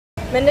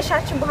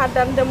መነሻችን ባህር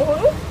ዳር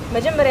እንደመሆኑ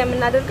መጀመሪያ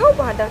የምናደርገው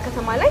ባህር ዳር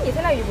ከተማ ላይ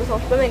የተለያዩ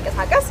ቦታዎች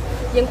በመንቀሳቀስ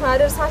የእንኳን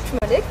አደረሳችሁ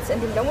መልእክት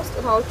እንዲሁም ደግሞ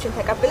ስጦታዎችን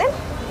ተቀብለን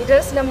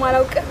ይደርስ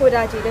ለማላውቅ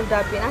ወዳጄ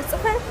ደብዳቤን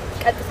አጽፈን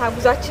ቀጥታ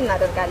ጉዟችን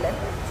እናደርጋለን።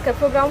 እስከ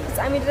ፕሮግራሙ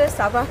ፍጻሜ ድረስ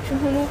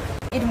አብራችሁን ሁኑ።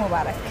 ኢድ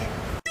ሙባረክ።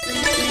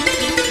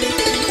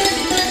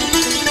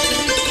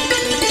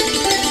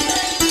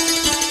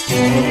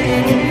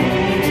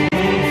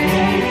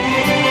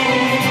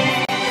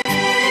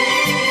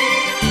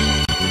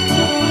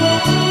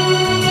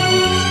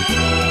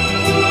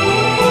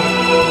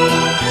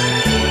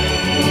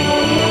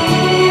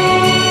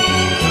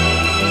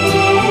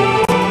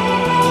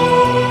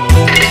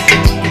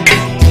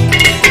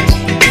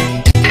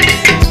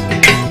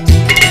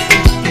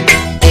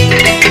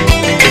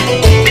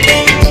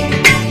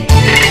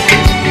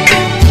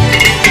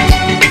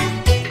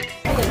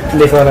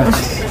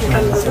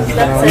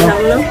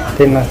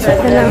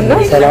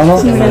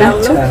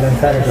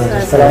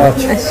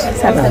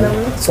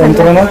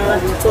 سلام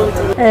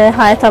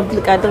حياة عبد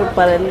القادر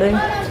بالله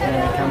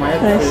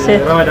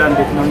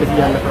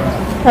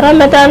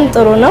رمضان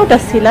ጥሩ ነው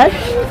ደስ ይላል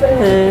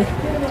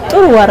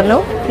ጥሩ ወር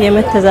ነው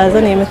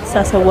የመተዛዘን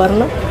የመተሳሰብ ወር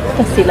ነው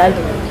ደስ ይላል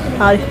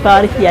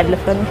አሪፍ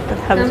ያለፈ ነው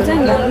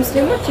አልহামዱሊላህ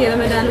ሙስሊሞች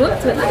የረመዳን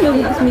ወቅት በጣም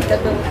ለሁሉም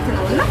የሚጠበቁት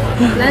ነውና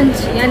ላንቺ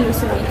ያለው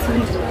ስሜት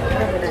ምንድነው?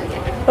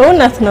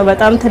 እውነት ነው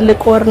በጣም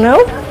ትልቅ ወር ነው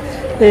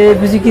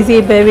ብዙ ጊዜ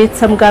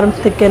በቤተሰብ ጋር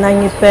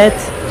የምትገናኝበት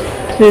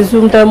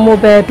ብዙም ደግሞ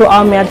በዱዓ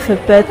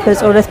የሚያልፍበት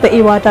በጸሎት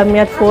በኢባዳ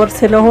የሚያልፍ ወር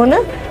ስለሆነ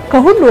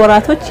ከሁሉ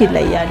ወራቶች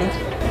ይለያል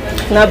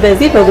እና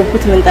በዚህ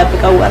በጉጉት ምን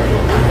ጠብቀው ወር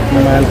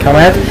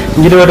ከማየት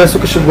እንግዲህ ወደ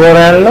ሱቅሽ ጎራ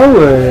ያለው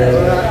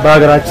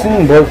በአገራችን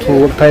በወቅቱ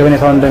ወቅታዊ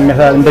ሁኔታው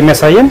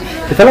እንደሚያሳየን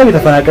የተለያዩ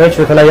ተፈናቃዮች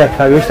በተለያዩ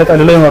አካባቢዎች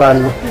ተጠልለው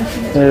ይኖራሉ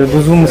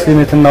ብዙ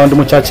ሙስሊሞችና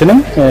ወንድሞቻችንም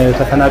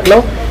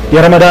ተፈናቅለው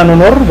የረመዳን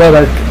ወር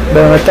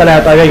በመጠለያ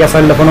ጣቢያ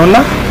ያሳለፉ ነውና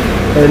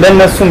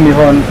ለነሱም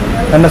ይሆን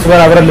እነሱ ጋር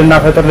አብረን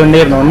ልናፈጥር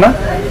ልንሄድ ነውና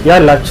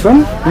ያላችሁን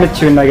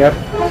ምቹን ነገር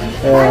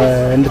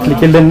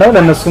እንድትልኪልን ነው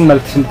ለነሱም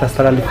መልክሽ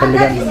እንድታስተላልፍ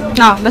ፈልጋለሁ።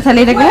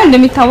 በተለይ ደግሞ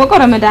እንደሚታወቀው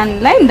ረመዳን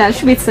ላይ እንዳልሽ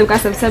ቤተሰብ ጋር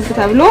ሰብሰብ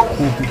ተብሎ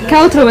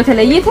ከወትሮ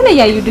በተለየ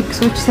የተለያዩ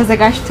ድግሶች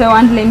ተዘጋጅተው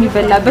አንድ ላይ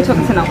የሚበላበት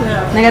ወቅት ነው።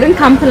 ነገር ግን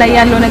ካምፕ ላይ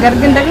ያለው ነገር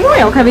ግን ደግሞ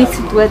ያው ከቤት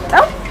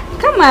ስትወጣው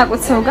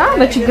ከማያውቁት ሰው ጋር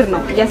በችግር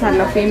ነው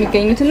እያሳለፉ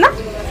የሚገኙትና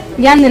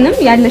ያንንም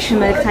ያለሽ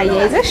መልክት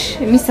አያይዘሽ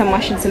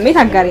የሚሰማሽን ስሜት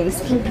አጋሪን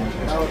እስኪ።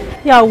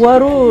 ያው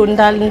ወሩ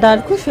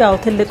እንዳልኩሽ ያው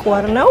ትልቅ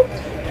ወር ነው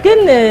ግን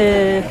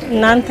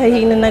እናንተ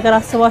ይሄን ነገር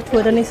አስባችሁ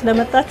ወደኔ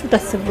ስለመጣችሁ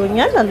ደስ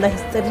ብሎኛል አላህ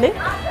ይስጥልኝ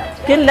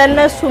ግን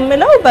ለነሱ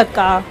ምለው በቃ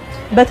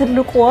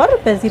በትልቁ ወር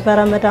በዚህ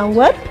በረመዳን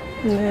ወር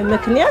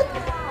ምክንያት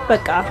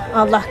በቃ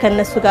አላህ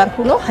ከነሱ ጋር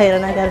ሆኖ ኸይር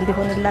ነገር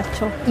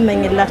እንዲሆንላቸው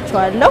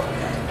እመኝላቸዋለሁ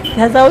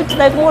ከዛ ውጭ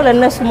ደግሞ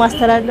ለነሱ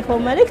ማስተላልፈው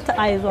መልእክት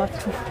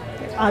አይዟችሁ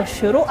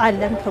አብሽሩ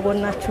አለን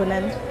ከጎናችሁ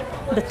ነን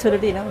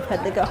ልትሉልኝ ነው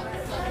ፈልገው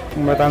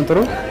በጣም ጥሩ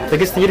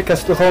ትግስት ይር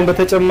ከስጦታውን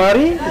በተጨማሪ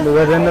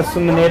ወደ እነሱ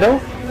ምን ሄደው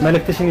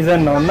መልእክትሽን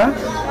ይዘን ነውና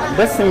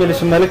ደስ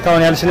የሚልሽ መልእክት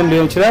አሁን ያልሽንም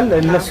ሊሆን ይችላል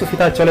እነሱ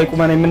ፊታቸው ላይ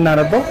ቁመን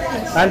የምናነበው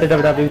አንድ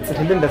ደብዳቤ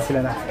ብትጽፍልን ደስ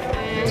ይለናል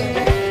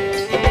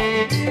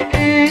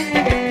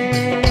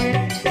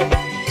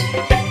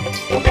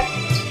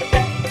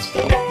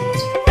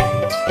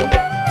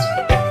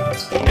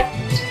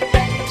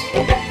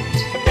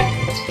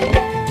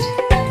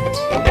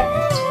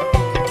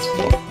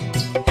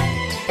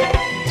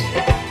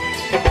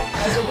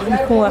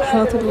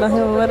ورحمة الله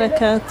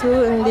وبركاته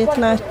እንዴት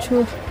ናችሁ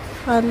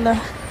አላህ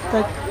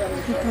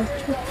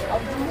ተቀበላችሁ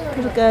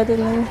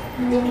ፍቃድና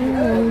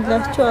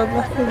እንላችሁ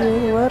አላህ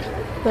ይወር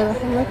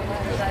በረህመት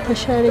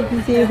ተሻለ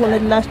ጊዜ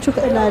ይሆንላችሁ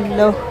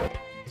እላለሁ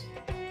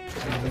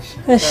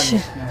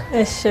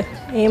እሺ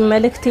ይሄን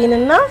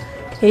መልእክቴንና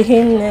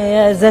ይሄን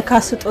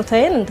የዘካ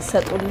ስጦታዬን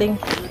እንድሰጡልኝ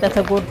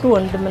ለተጎዱ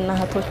ወንድምና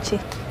እህቶቼ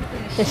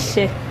እሺ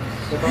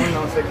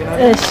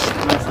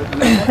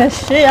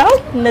ያው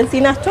እነዚህ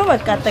ናቸው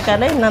በቃ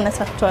አጠቃላይ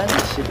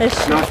እናነሳቸዋለን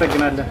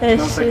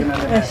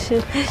እሺ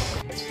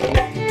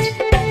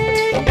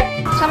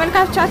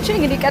ተመልካቾቻችን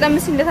እንግዲህ ቀደም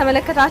ሲል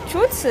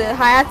እንደተመለከታችሁት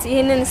ሀያት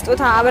ይሄንን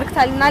ስጦታ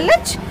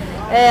አበርክታልናለች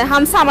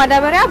 50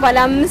 ማዳበሪያ ባለ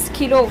 5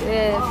 ኪሎ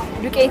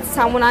ዱቄት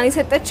ሳሙናን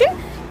የሰጠችን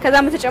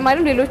ከዛም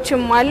በተጨማሪም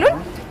ሌሎችም አሉን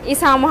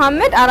ኢሳ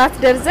መሐመድ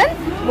 4 ደርዘን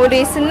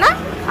ሞዴስና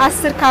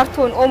 10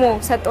 ካርቶን ኦሞ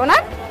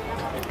ሰጥቶናል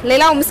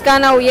ሌላው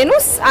ምስጋናው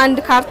የኑስ 1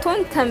 ካርቶን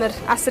ተምር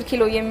 10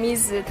 ኪሎ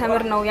የሚይዝ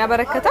ተምር ነው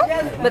ያበረከተው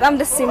በጣም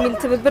ደስ የሚል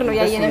ትብብር ነው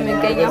ያየን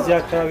የሚገኘው እዚህ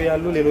አካባቢ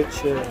ያሉ ሌሎች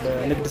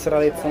በንግድ ስራ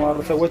ላይ የተሰማሩ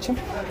ሰዎችም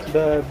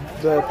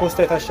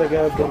በፖስታ የታሸገ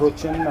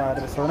ብሮችን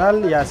አድርሰውናል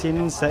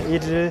ያሲን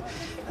ሰኢድ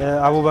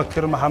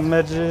አቡበክር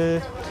መሐመድ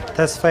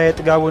ተስፋዬ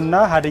ጥጋቡና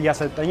ሀዲያ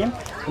ሰጠኝም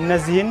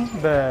እነዚህን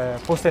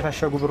በፖስታ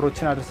የታሸጉ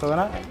ብሮችን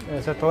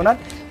ሰጥተውናል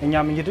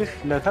እኛም እንግዲህ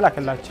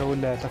ለተላከላቸው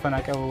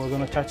ለተፈናቃዩ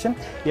ወገኖቻችን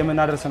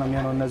የምናደርስ ነው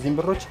የሚሆነው እነዚህን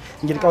ብሮች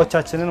እንግዲህ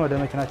ቃዎቻችንን ወደ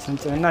መኪናችን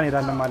ጭንና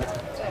እንሄዳለን ማለት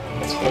ነው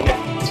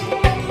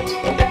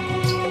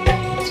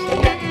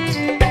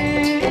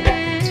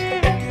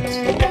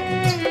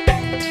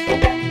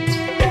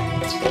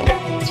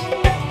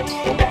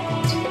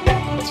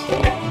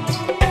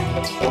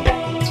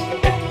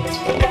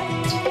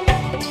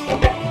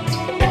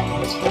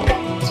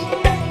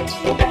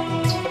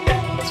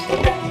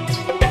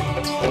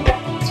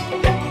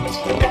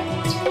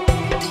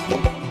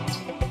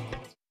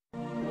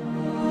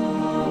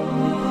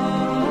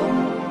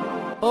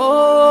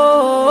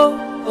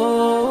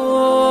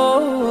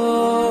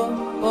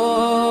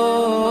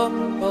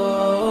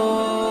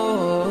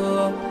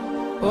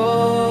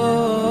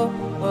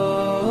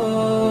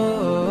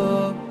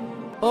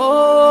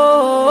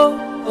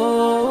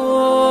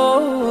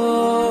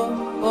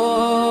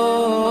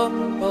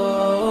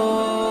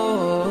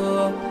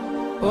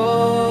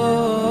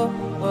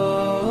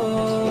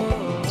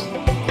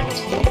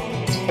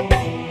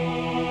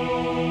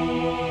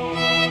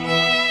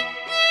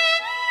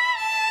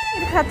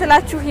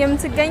እየተከታተላችሁ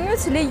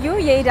የምትገኙት ልዩ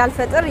የኢድ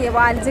አልፈጥር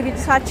የበዓል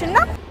ዝግጅታችን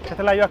ነው።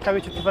 ከተለያዩ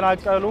አካባቢዎች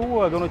የተፈናቀሉ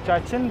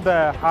ወገኖቻችን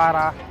በሐራ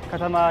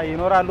ከተማ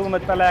ይኖራሉ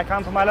መጠለያ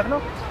ካምፕ ማለት ነው።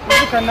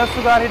 እንግዲህ ከነሱ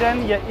ጋር ሄደን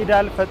የኢድ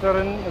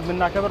አልፈጥርን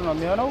የምናከብር ነው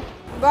የሚሆነው።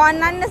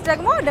 በዋናነት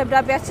ደግሞ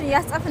ደብዳቤያችን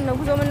ያስጻፍን ነው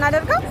ጉዞ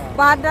የምናደርገው።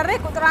 ባህር ዳር ላይ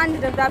ቁጥር 1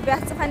 ደብዳቤ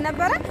ያስጽፈን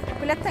ነበረ።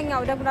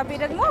 ሁለተኛው ደብዳቤ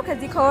ደግሞ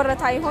ከዚህ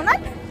ከወረታ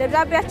ይሆናል።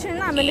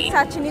 ደብዳቤያችንና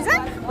መልእክታችን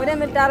ይዘን ወደ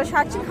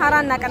መዳረሻችን ሐራ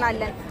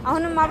እናቀናለን።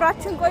 አሁንም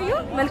አብራችሁን ቆዩ።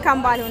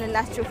 መልካም በዓል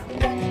ይሁንላችሁ።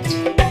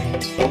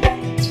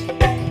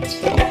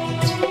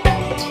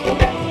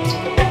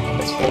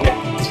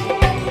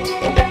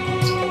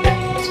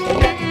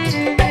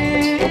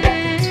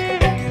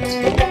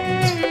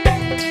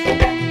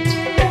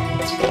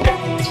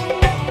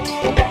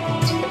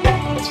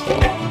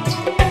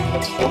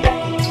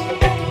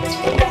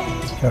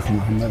 ሸክ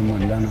መሐመድ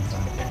ሞላ ነው።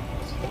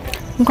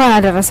 እንኳን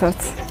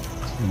አደረሰዎት።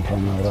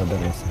 እንኳን አብሮ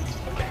አደረሰ።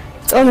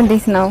 ጾም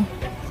እንዴት ነው?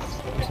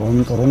 ጾም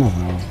ጥሩ ነው።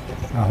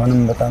 አሁንም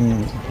በጣም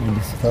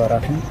ደስታ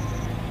ወራት ነው።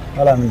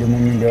 አላም ደግሞ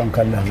ምን ሊሆን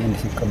ካላህ ዘንድ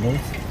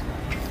ሲቀበሉት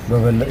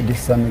በበለጠ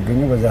ደስታ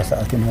የሚገኘው በዛ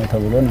ሰዓት ነው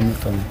ተብሎ ነው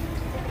የሚጠራው።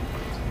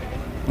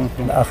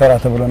 ለአኺራ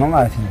ተብሎ ነው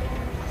ማለት ነው።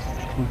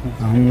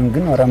 አሁን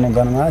ግን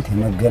ረመዳን ማለት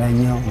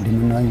መገናኛው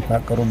እንደምናኝ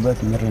ታቀሩበት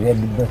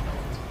ምርያድበት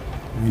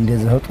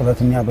እንደዚህ ጦለት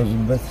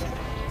የሚያበዙበት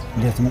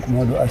ደስም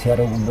ቆመው ዱዓ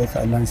ሲያደርጉበት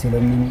አላህን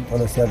ሲለምኑ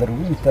ጦለት ሲያደርጉ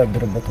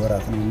የሚታደርበት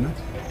ወራት ነውና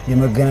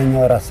የመገናኛ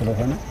ወራት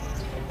ስለሆነ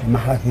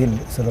ማሐፊል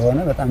ስለሆነ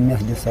በጣም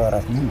የሚያስደስት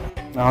ወራት ነው።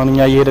 አሁን እኛ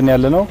እየሄድን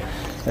ያለነው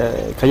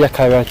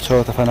ከየአካባቢያቸው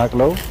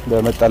ተፈናቅለው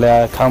በመጠለያ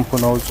ካምፕ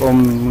ነው ጾም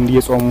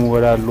እየጾሙ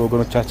ወዳሉ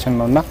ወገኖቻችን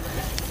ነውና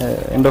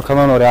እንደው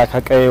ከመኖሪያ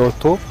ከቀዬ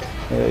ወጥቶ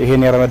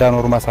ይሄን የረመዳን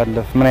ወር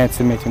ማሳለፍ ምን አይነት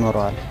ስሜት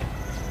ይኖረዋል?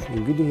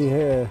 እንግዲህ ይሄ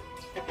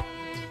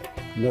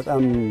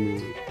በጣም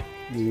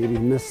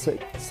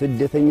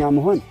ስደተኛ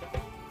መሆን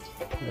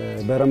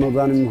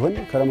በረመዳንም ይሁን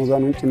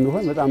ከረመዳን ውጭ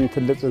ይሁን በጣም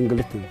ትልቅ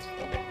እንግልት ነው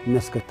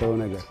የሚያስከትለው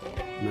ነገር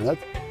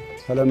ማለት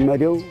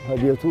ከለመደው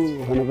ከቤቱ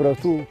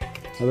ከንብረቱ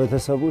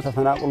ከቤተሰቡ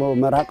ተፈናቅሎ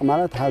መራቅ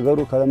ማለት ሀገሩ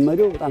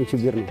ከለመደው በጣም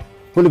ችግር ነው።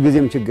 ሁሉ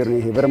ጊዜም ችግር ነው።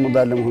 ይሄ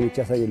በረመዳን ለመሆኑ ብቻ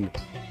ሳይል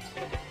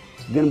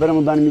ግን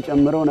በረመዳን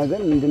የሚጨምረው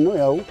ነገር ምንድነው?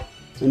 ያው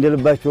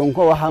እንደልባቸው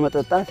እንኳን ውሃ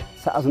መጠጣት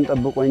ሰዓቱን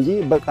ጠብቆ እንጂ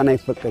በቀን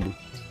አይፈቀድም።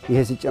 ይሄ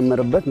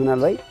ሲጨመርበት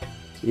ምናልባት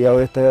ያው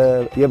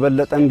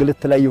የበለጠ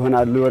እንግልት ላይ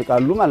ይሆናሉ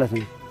ይወርቃሉ ማለት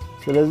ነው።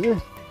 ስለዚህ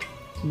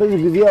በዚህ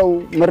ጊዜ ያው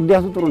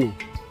መርዳቱ ጥሩ ነው።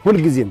 ሁሉ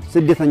ጊዜም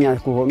ስደተኛ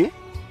ከሆኑ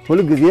ሁሉ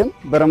ጊዜም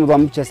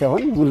በረመዳን ብቻ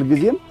ሳይሆን ሁሉ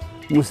ጊዜም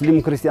ሙስሊም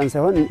ክርስቲያን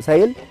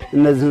ሳይል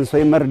እነዚህን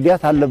ሰው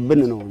መርዳት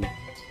አለብን ነው።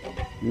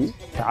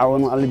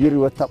 ተዓወኑ አልቢር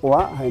ወተቅዋ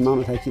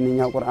ሃይማኖታችን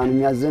እኛ ቁርአን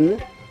የሚያዘን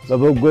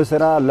በበጎ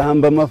ስራ አላህን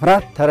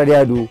በመፍራት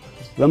ተረዳዱ፣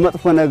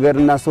 በመጥፎ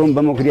ነገርና ሰውን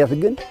በመክዳት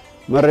ግን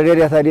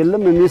መረዳዳት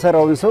አይደለም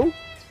የሚሰራውን ሰው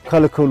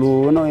ከልክሉ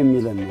ነው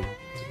የሚለን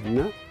እና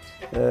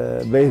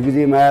በዚህ ጊዜ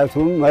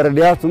ማያቱም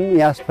መርዳቱም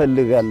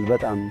ያስፈልጋል።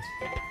 በጣም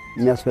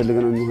የሚያስፈልግ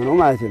ነው የሚሆነው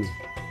ማለት ነው።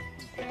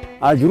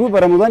 አጅሩ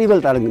በረመዳን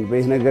ይበልጣል። ግን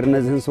በዚህ ነገር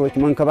እነዚህን ሰዎች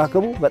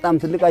መንከባከቡ በጣም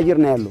ትልቅ አጅር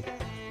ነው ያለው።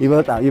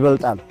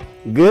 ይበልጣል።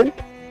 ግን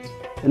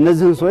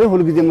እነዚህን ሰዎች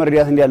ሁሉ ጊዜ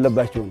መርዳት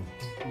እንዲያለባቸው ነው።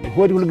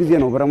 ሆድ ሁሉ ጊዜ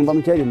ነው በረመዳን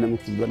ብቻ አይደለም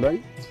ይበላል።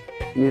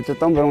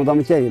 የሚጠጣው በረመዳን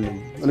ብቻ አይደለም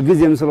ሁሉ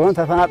ጊዜም ስለሆነ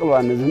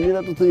ተፈናቅለዋል። እነዚህ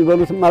የሚጠጡትን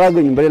ይበሉትም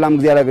አላገኙም፣ በሌላም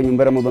ጊዜ አላገኙም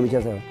በረመዳን ብቻ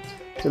ሳይሆን።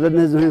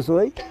 ስለዚህ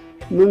ሰዎች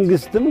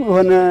መንግስትም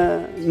የሆነ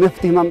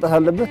መፍትሄ ማምጣት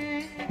አለበት፣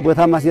 ቦታ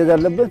ማስያዝ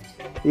አለበት።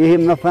 ይሄ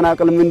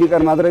መፈናቀልም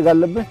እንዲቀር ማድረግ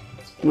አለበት።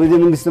 ወደ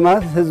መንግስት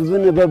ማለት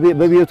ህዝብን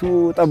በቤቱ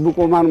ጠብቆ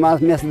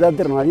ማለት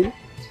የሚያስተዳድር ነው አይደል?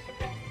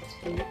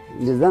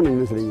 እንደዛ ነው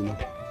የሚመስለኝ።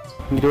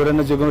 እንግዲህ ወደ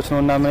እነዚህ ወገኖች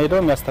ነውና የምንሄደው።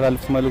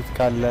 የሚያስተላልፉት መልእክት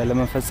ካለ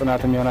ለመንፈስ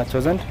ጽናት የሚሆናቸው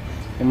ዘንድ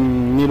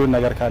የሚሉን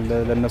ነገር ካለ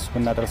ለነሱ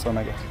ብናደርሰው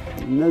ነገር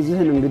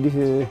እነዚህን እንግዲህ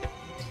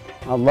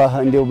አላህ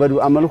እንደው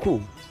በዱዓ መልኩ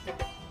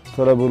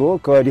ቶሎ ብሎ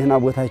ከወዲህና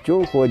ቦታቸው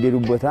ከወዲዱ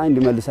ቦታ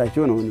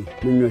እንዲመልሳቸው ነው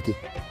ምኞቴ።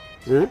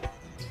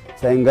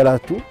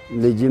 ሳይንገላቱ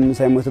ልጅም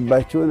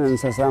ሳይሞትባቸው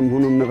እንስሳም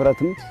ሁሉም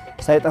ንብረትም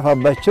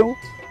ሳይጠፋባቸው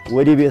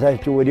ወዲ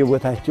ቤታቸው ወዲ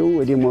ቦታቸው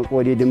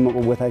ወዲ ደመቁ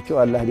ቦታቸው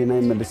አላህ ዲና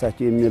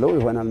ይመልሳቸው የሚለው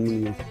ይሆናል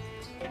ምኞቴ።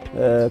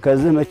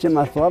 ከዚህ መቼም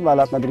አስተዋብ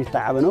አላ ቀድሪ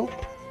ተዓብ ነው።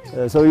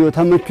 ሰውየው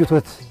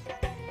ተመችቶት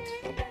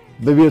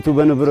በቤቱ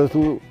በንብረቱ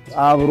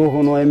አብሮ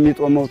ሆኖ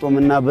የሚጦመው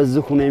ጦምና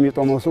በዚህ ሆኖ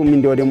የሚጦመው ሰው ምን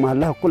እንደው ደግሞ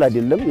አላህ እኩል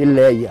አይደለም፣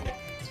 ይለያያል።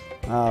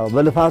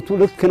 በልፋቱ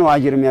ልክ ነው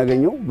አጅር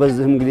የሚያገኘው።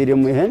 በዚህም ጊዜ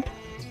ደግሞ ይሄን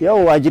ያው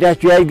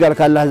አጅራቸው ያይጋል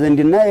ካላህ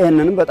ዘንድና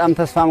ይሄንንም በጣም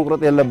ተስፋ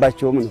መቁረጥ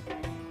የለባቸውም ነው።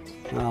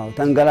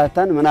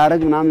 ተንገላታን ምን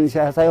አረግ ምናምን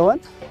ሳይሆን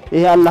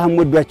ይሄ አላህም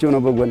ወዷቸው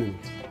ነው በጎን ነው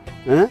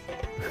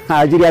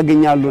አጅር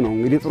ያገኛሉ ነው።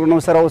 እንግዲህ ጥሩ ነው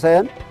ስራው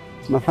ሳይሆን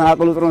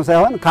መፈናቀሉ ጥሩ ነው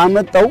ሳይሆን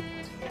ካመጣው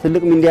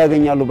ትልቅ ምን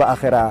እንዲያገኛሉ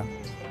በአኺራ።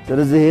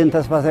 ስለዚህ ይሄን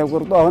ተስፋ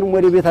ሳይቆርጡ አሁንም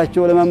ወደ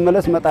ቤታቸው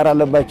ለመመለስ መጣር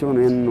አለባቸው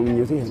ነው። ይሄን ነው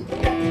ምኞቴ። ይሄ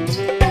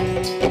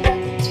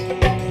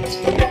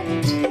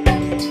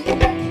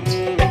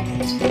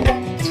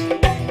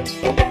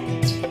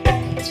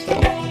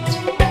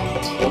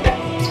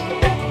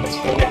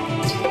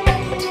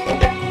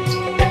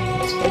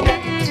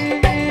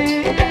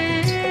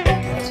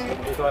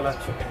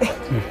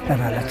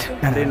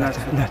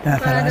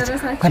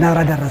ከናራ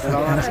ደረሰ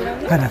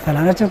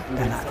ከናፈላናቸው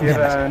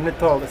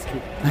እንተዋወቅ እስኪ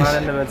ማን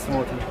እንበል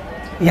ስሞት?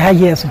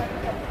 ያየሱ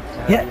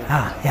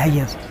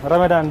ያየሱ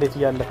ረመዳን እንዴት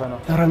እያለፈ ነው?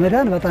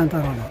 ረመዳን በጣም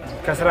ጥሩ ነው።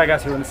 ከስራ ጋር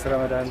ሲሆንስ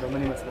ረመዳን እንደው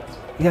ምን ይመስላል?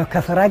 ያው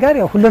ከስራ ጋር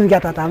ያው ሁሉም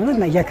እያጣጣምን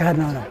እና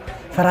እያካሄድን ነው።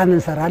 ስራ ምን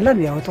እንሰራለን?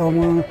 ያው ጦሙ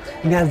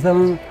የሚያዘሙ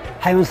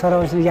ሃይማኖት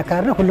ስራዎችን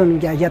እያካሄድን ሁሉም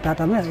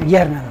እያጣጣምን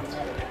እየሄድን ነው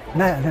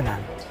እና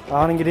ለናል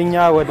አሁን እንግዲህ እኛ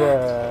ወደ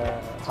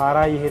ሐራ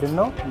እየሄድን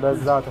ነው።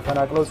 በዛ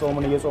ተፈናቅለው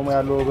ጾሙን እየጾሙ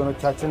ያሉ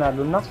ወገኖቻችን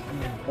አሉና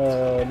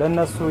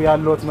ለነሱ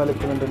ያለውት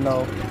መልእክት ምንድነው?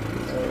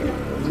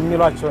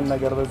 የሚሏቸውን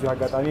ነገር በዚህ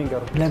አጋጣሚ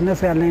እንገሩ።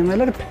 ለነሱ ያለኝ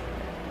መልእክት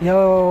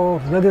ያው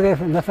በጊዜ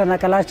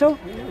መፈናቀላቸው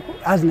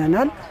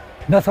አዝነናል።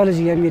 በሰው ልጅ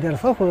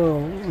የሚደርሰው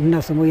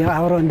እነሱም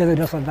አብረው እንደዚህ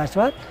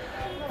ደርሶባቸዋል።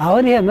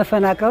 አሁን ይሄ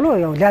መፈናቀሉ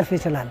ያው ሊያልፍ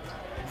ይችላል።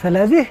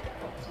 ስለዚህ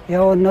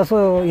ያው እነሱ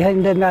ይሄን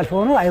እንደሚያልፍ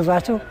ሆኖ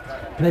አይዟቸው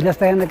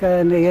በደስታ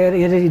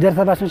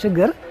የደረሰባቸው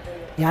ችግር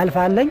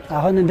ያልፋለኝ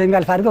አሁን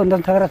እንደሚያልፍ አድርገው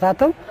እንደም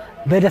ተበረታተው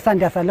በደስታ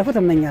እንዲያሳልፉት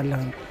እመኛለሁ።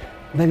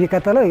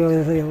 በሚቀጥለው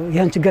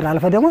ይሄን ችግር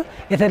አልፎ ደግሞ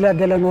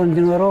የተደላደለ ነው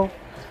እንዲኖረው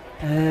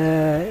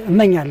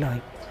እመኛለሁ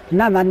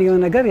እና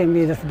ማንኛውም ነገር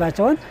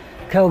የሚደርስባቸውን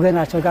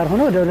ከወገናቸው ጋር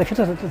ሆኖ ወደፊት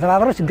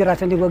ተባብረው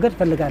ችግራቸው እንዲወገድ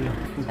ፈልጋለሁ።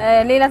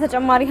 ሌላ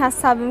ተጨማሪ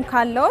ሐሳብም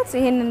ካለዎት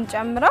ይሄንን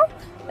ጨምረው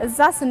እዛ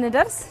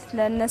ስንደርስ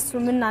ለነሱ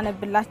ምን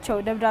አነብላቸው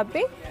ደብዳቤ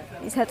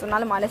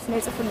ይሰጡናል ማለት ነው፣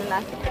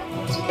 ይጽፉልናል።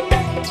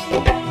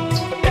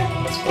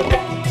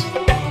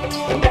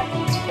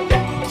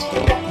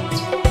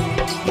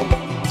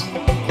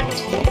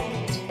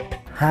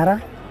 ሐራ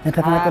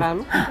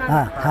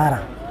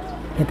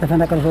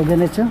የተፈናቀሉ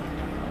ወገኖች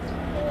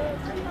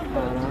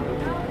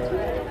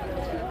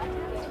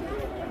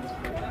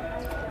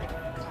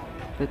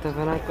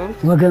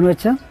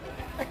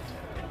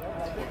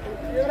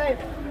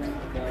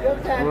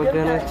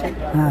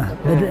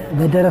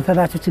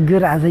በደረሰባቸው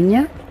ችግር አዘኛ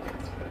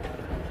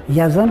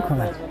እያዘንኩ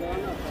ማለት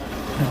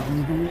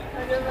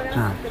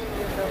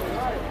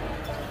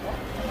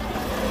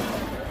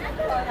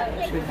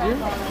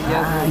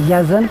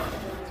እያዘንኩ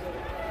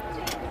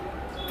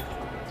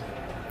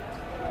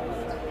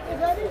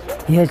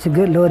ይሄ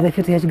ችግር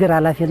ለወደፊት ይሄ ችግር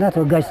ኃላፊና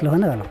ተወጋጅ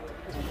ስለሆነ ነው።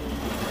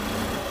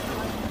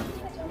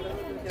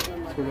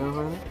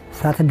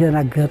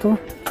 ሳትደናገጡ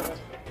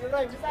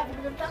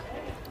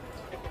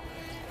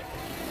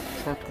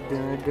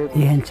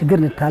ይሄን ችግር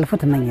ልታልፉ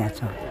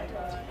ትመኛቸው።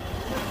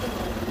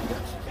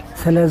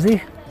 ስለዚህ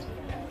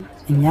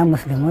እኛ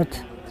ሙስሊሞች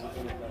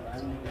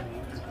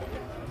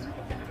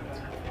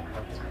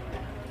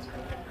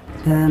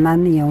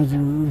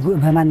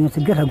በማንኛውም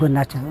ችግር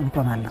ከጎናቸው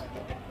እንቆማለን።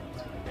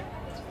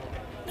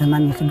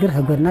 በማንኛውም ችግር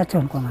ከጎናቸው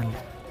እንቆማለን።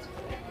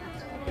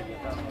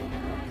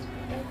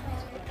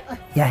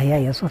 ያህያ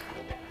የሱፍ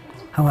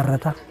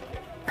አወረታ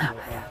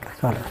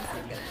ወረታ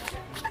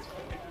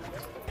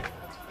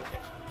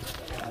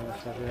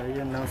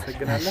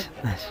እናመሰግናለን።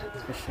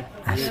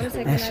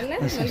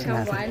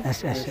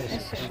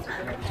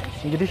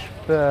 እንግዲህ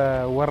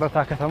በወረታ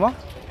ከተማ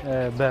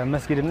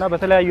በመስጊድና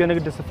በተለያዩ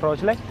የንግድ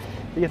ስፍራዎች ላይ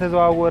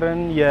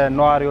እየተዘዋወርን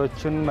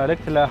የነዋሪዎችን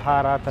መልእክት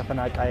ለሐራ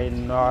ተፈናቃይ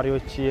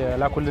ነዋሪዎች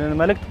የላኩልንን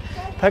መልእክት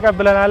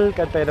ተቀብለናል።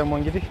 ቀጣይ ደግሞ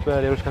እንግዲህ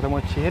በሌሎች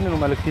ከተሞች ይሄንኑ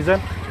መልእክት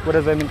ይዘን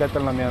ወደዛ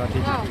የምንቀጥል ነው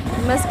የሚሆነው።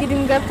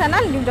 መስጊድም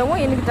ገብተናል፣ እንዲሁም ደግሞ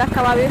የንግድ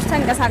አካባቢዎች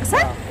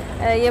ተንቀሳቅሰን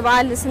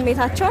የበዓል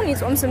ስሜታቸውን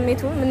የጾም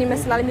ስሜቱ ምን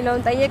ይመስላል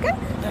የሚለውን ጠየቅን።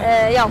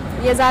 ያው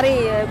የዛሬ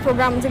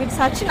ፕሮግራም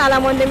ዝግጅታችን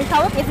አላማው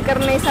እንደሚታወቅ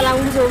የፍቅርና የሰላም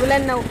ጉዞ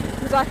ብለን ነው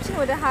ጉዟችን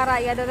ወደ ሐራ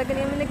ያደረግን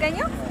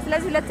የምንገኘው።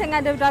 ስለዚህ ሁለተኛ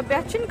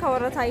ደብዳቤያችን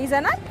ከወረታ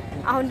ይዘናል።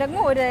 አሁን ደግሞ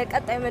ወደ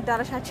ቀጣይ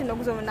መዳረሻችን ነው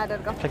ጉዞ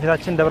የምናደርገው።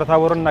 ከፊታችን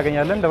ደብረታቦርን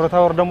እናገኛለን።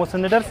 ደብረታቦር ደግሞ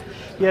ስንደርስ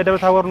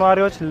የደብረታቦር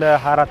ነዋሪዎች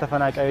ለሐራ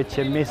ተፈናቃዮች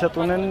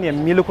የሚሰጡንን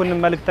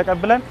የሚልኩንን መልእክት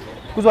ተቀብለን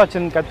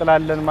ጉዟችንን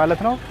እንቀጥላለን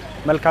ማለት ነው።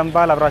 መልካም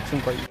በዓል፣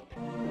 አብራችን ቆዩ።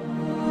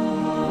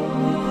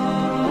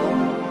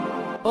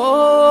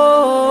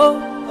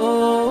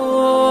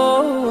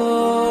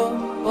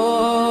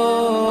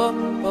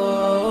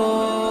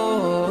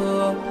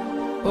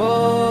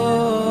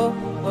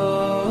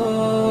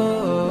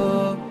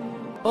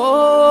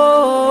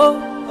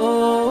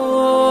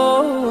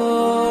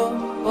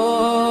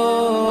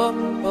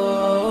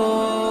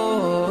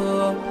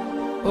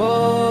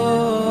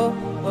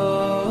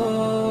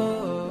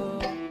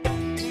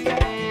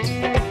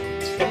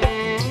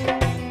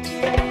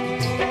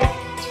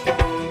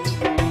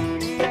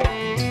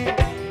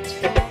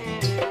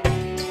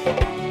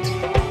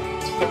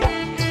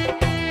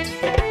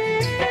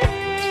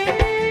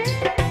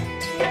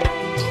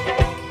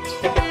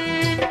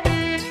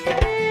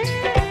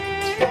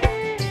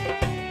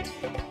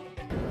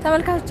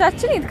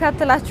 ተመልካቾቻችን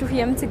የተከታተላችሁ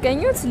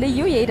የምትገኙት ልዩ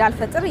የኢድ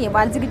አልፈጥር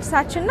የበዓል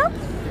ዝግጅታችን ነው።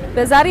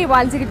 በዛሬ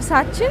የበዓል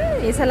ዝግጅታችን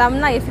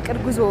የሰላምና የፍቅር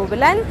ጉዞ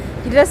ብለን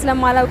ይድረስ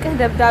ለማላውቅህ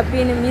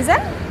ደብዳቤንም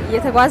ይዘን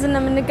እየተጓዝን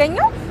ነው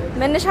የምንገኘው።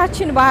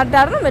 መነሻችን ባህር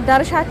ዳር ነው፣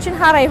 መዳረሻችን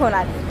ሐራ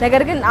ይሆናል።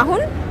 ነገር ግን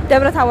አሁን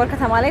ደብረታቦር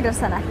ከተማ ላይ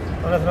ደርሰናል።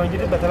 እውነት ነው።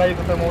 እንግዲህ በተለያዩ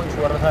ከተሞች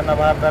ወረታና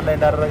ባህር ዳር ላይ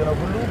እንዳደረግነው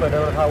ሁሉ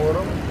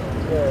በደብረታቦርም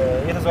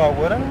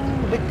የተዘዋወረን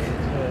ልክ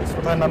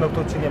ስጦታና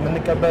መብቶችን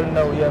የምንቀበል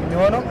ነው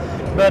የሚሆነው።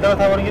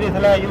 በደብረታቦር እንግዲህ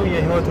የተለያዩ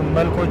የህይወት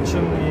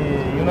መልኮችም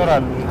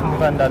ይኖራሉ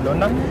ቦታ እንዳለው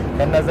እና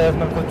ከነዛ የህይወት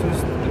መልኮች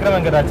ውስጥ እግረ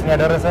መንገዳችን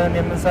ያደረሰንን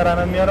የምንሰራ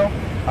ነው የሚሆነው።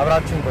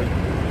 አብራችን ቆዩ።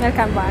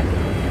 መልካም በዓል።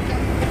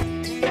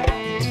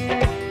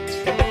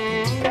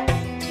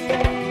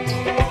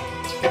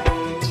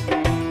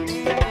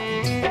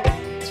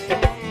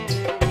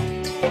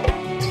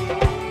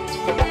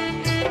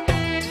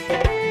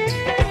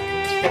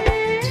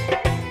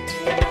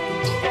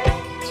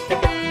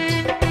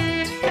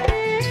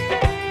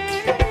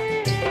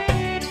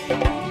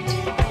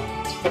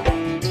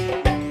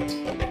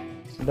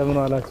 እንደምን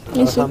ዋላችሁ?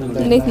 እሺ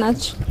እንዴት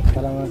ናችሁ?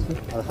 ሰላም ናችሁ?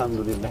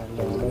 አልহামዱሊላህ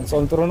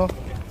ጾም ጥሩ ነው?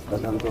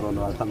 በጣም ጥሩ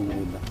ነው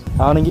አልহামዱሊላህ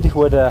አሁን እንግዲህ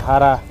ወደ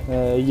ሐራ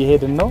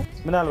እየሄድን ነው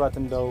ምናልባት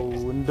እንደው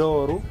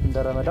እንደወሩ እንደ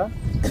ረመዳን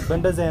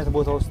በእንደዚህ አይነት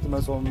ቦታ ውስጥ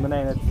መጾም ምን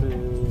አይነት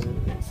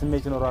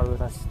ስሜት ይኖራል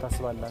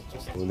ታስባላችሁ?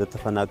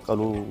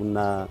 ለተፈናቀሉና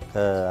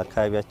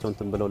ከአካባቢያቸው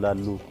እንትን ብለው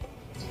ላሉ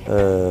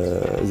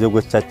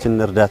ዜጎቻችን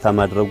እርዳታ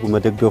ማድረጉ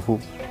መደገፉ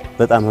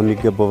በጣም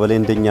የሚገባው በላይ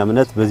እንደኛ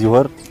እምነት በዚህ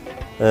ወር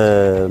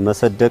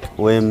መሰደቅ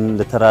ወይም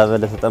ለተራበ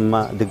ለተጠማ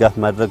ድጋፍ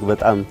ማድረግ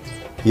በጣም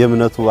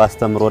የእምነቱ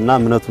አስተምሮና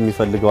እምነቱ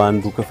የሚፈልገው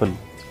አንዱ ክፍል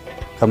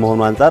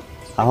ከመሆኑ አንፃር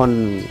አሁን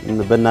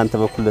በእናንተ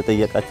በኩል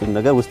ለጠየቃችሁ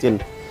ነገር ውስጤን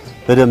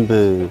በደንብ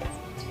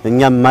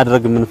እኛም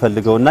ማድረግ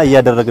የምንፈልገውና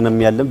እያደረግንም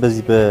ያለን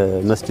በዚህ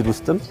በመስጊድ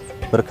ውስጥም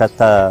በርካታ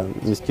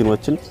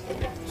ምስኪኖችን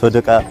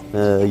ሶደቃ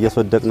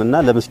እየሶደቅንና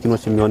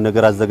ለምስኪኖች የሚሆን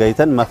ነገር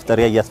አዘጋጅተን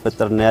ማፍጠሪያ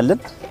እያስፈጠርን ያለን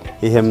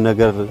ይሄም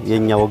ነገር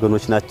የኛ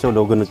ወገኖች ናቸው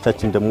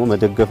ለወገኖቻችን ደግሞ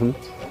መደገፍም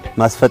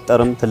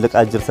ማስፈጠርም ትልቅ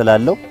አጅር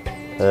ስላለው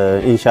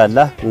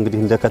ኢንሻአላህ እንግዲህ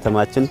እንደ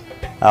ከተማችን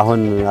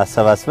አሁን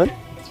አሰባስበን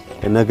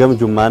ነገም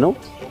ጁማ ነው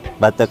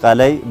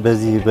በአጠቃላይ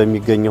በዚህ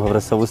በሚገኘው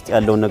ህብረተሰብ ውስጥ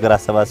ያለውን ነገር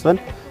አሰባስበን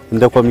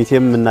እንደ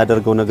ኮሚቴም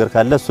እናደርገው ነገር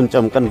ካለ እሱን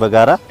ጨምቀን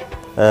በጋራ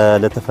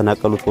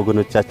ለተፈናቀሉት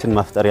ወገኖቻችን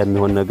ማፍጠሪያ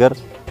የሚሆን ነገር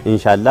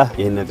ኢንሻአላህ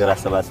ይሄን ነገር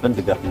አሰባስበን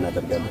ድጋፍ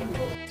እናደርጋለን።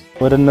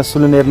 ወደ እነሱ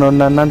ልንሄድ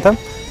ነውና እናንተም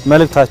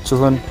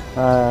መልእክታችሁን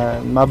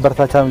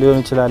ማበረታቻም ሊሆን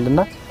ይችላልና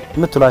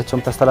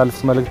የምትሏቸውም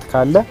ተስተላልፉት መልእክት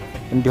ካለ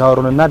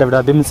እንዲያወሩንና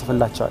ደብዳቤ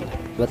እንጽፍላቸዋለን።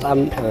 በጣም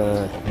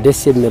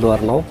ደስ የሚል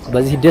ወር ነው።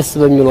 በዚህ ደስ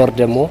በሚል ወር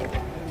ደግሞ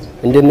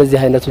እንደነዚህ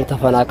አይነቱን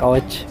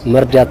ተፈናቃዮች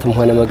መርዳትም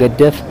ሆነ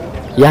መገደፍ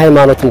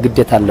የሃይማኖትን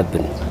ግዴታ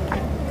አለብን።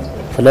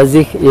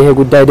 ስለዚህ ይሄ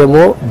ጉዳይ ደግሞ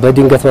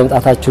በድንገት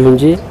መምጣታችሁ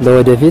እንጂ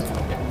ለወደፊት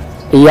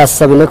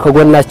እያሰብን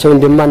ከጎናቸው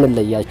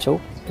እንደማንለያቸው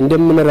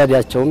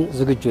እንደምንረዳቸውም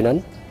ዝግጁ ነን።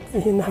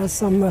 ይሄን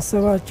ሐሳብ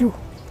ማሰባችሁ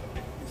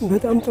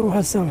በጣም ጥሩ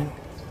ሐሳብ ነው።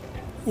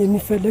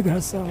 የሚፈልግ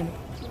ሐሳብ ነው።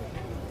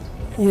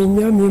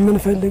 የኛም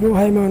የምንፈልገው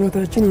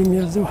ሃይማኖታችን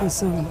የሚያዘው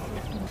ሐሳብ ነው።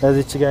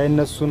 እዚች ጋር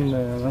እነሱን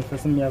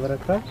መንፈስም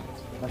ያበረታ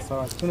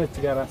ሐሳባችሁን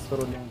እዚህ ጋር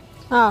አስፈሩልኝ።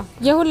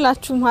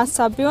 የሁላችሁም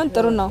ሐሳብ ቢሆን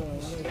ጥሩ ነው።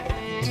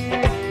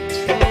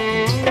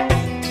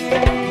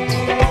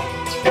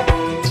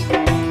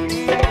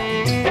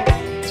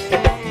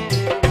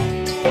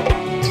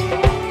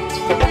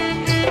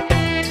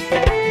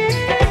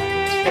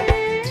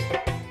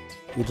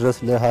 ይድረስ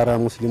ለሐራ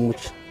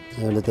ሙስሊሞች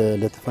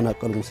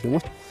ለተፈናቀሉ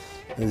ሙስሊሞች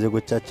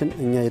ዜጎቻችን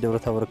እኛ የደብረ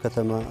ታቦር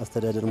ከተማ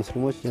አስተዳደር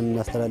ሙስሊሞች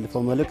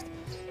የምናስተላልፈው መልእክት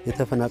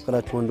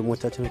የተፈናቀላችሁ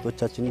ወንድሞቻችን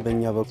እህቶቻችን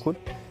በእኛ በኩል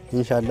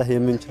ኢንሻአላህ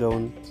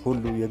የምንችለውን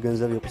ሁሉ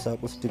የገንዘብ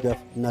የቁሳቁስ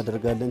ድጋፍ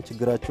እናደርጋለን።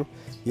 ችግራችሁ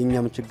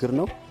የኛም ችግር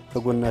ነው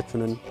ከጎናችሁ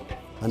ነን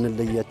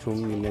አንለያችሁም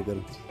የሚል ነገር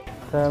ነው።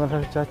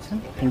 ተመልካቾቻችን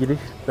እንግዲህ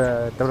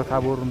በደብረ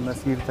ታቦር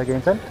መስጊድ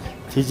ተገኝተን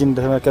ቲጂ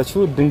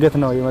እንደተመለከቱ ድንገት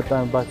ነው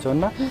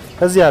የመጣንባቸውና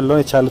ከዚህ ያለው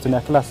የቻሉትን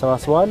ያክል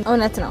አሰባስበዋል።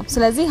 እውነት ነው።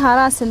 ስለዚህ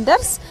ሐራ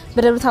ስንደርስ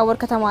በደብረ ታቦር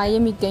ከተማ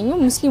የሚገኙ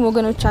ሙስሊም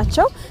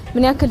ወገኖቻቸው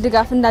ምን ያክል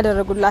ድጋፍ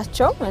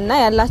እንዳደረጉላቸው እና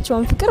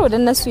ያላቸውን ፍቅር ወደ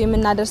እነሱ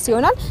የምናደርስ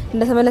ይሆናል።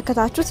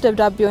 እንደተመለከታችሁት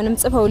ደብዳቤውንም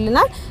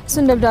ጽፈውልናል።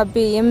 እሱን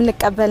ደብዳቤ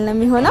የምንቀበል ነው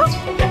የሚሆነው።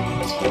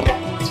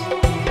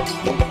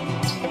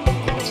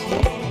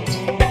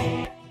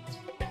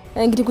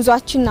 እንግዲህ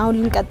ጉዟችን አሁን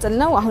ልንቀጥል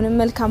ነው። አሁንም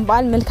መልካም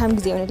በዓል መልካም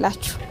ጊዜ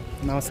ይሆንላችሁ።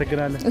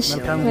 እናመሰግናለን።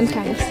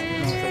 መልካም ጊዜ።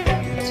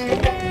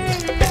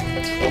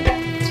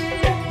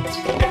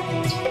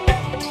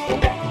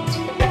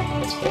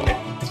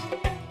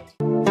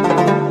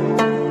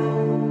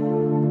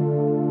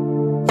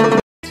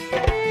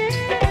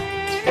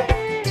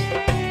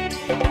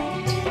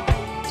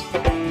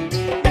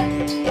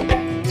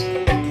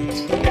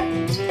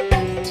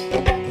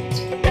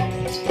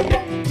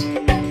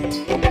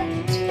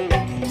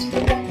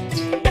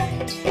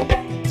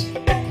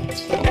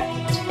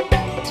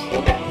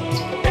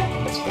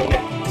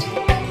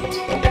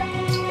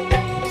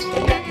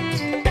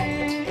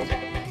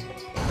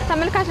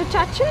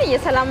 ተመልካቾቻችን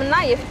የሰላምና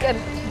የፍቅር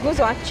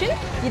ጉዟችን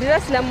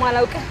ይድረስ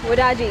ለማላውቅ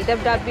ወዳጄ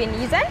ደብዳቤን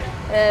ይዘን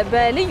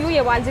በልዩ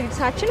የበዓል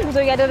ዝግጅታችን ጉዞ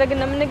እያደረግን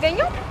ነው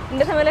የምንገኘው።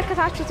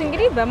 እንደተመለከታችሁት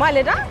እንግዲህ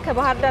በማለዳ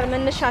ከባህር ዳር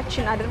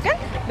መነሻችን አድርገን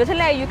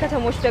በተለያዩ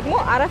ከተሞች ደግሞ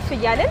አረፍ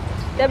እያልን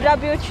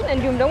ደብዳቤዎችን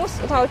እንዲሁም ደግሞ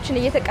ስጦታዎችን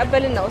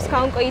እየተቀበልን ነው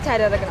እስካሁን ቆይታ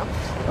ያደረግነው።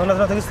 እውነት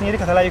ነው ትግስት እንግዲህ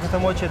ከተለያዩ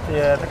ከተሞች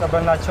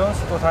የተቀበልናቸውን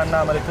ስጦታና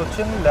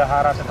መልእክቶችን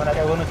ለሐራ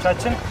ተፈናቃይ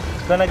ወገኖቻችን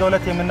በነገው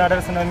ዕለት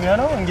የምናደርስ ነው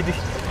የሚሆነው። እንግዲህ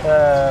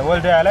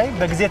ወልዲያ ላይ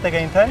በጊዜ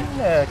ተገኝተን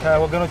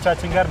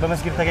ከወገኖቻችን ጋር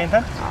በመስጊድ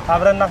ተገኝተን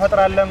አብረን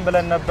እናፈጥራለን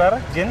ብለን ነበር፣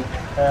 ግን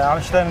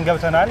አምሽተን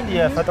ገብተናል።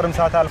 የፈጥርም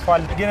ሰዓት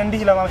አልፏል። ግን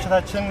እንዲህ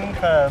ለማምሸታችን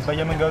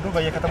በየመንገዱ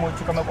በየከተሞቹ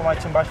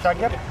ከመቆማችን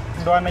ባሻገር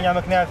እንደ ዋነኛ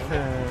ምክንያት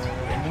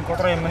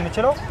ልንቆጥረው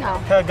የምንችለው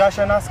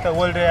ከጋሸና እስከ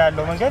ወልዲያ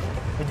ያለው መንገድ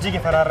እጅግ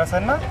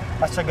የፈራረሰና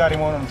አስቸጋሪ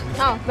መሆኑን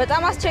ነው።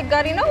 በጣም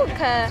አስቸጋሪ ነው።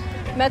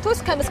 ከ100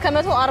 እስከ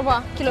 140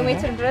 ኪሎ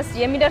ሜትር ድረስ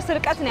የሚደርስ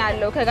ርቀት ነው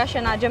ያለው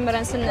ከጋሸና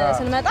ጀምረን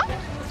ስንመጣ።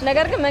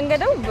 ነገር ግን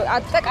መንገዱ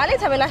አጠቃላይ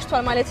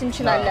ተበላሽቷል ማለት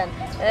እንችላለን።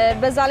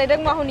 በዛ ላይ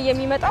ደግሞ አሁን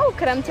የሚመጣው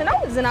ክረምት ነው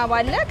ዝናብ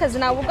አለ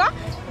ከዝናቡ ጋር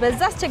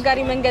በዛ አስቸጋሪ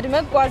መንገድ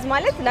መጓዝ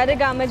ማለት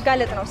ለአደጋ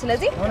መጋለጥ ነው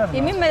ስለዚህ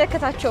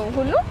የሚመለከታቸው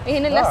ሁሉ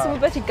ይሄንን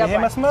ላስቡበት ይገባል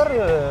ይሄ መስመር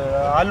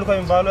አሉ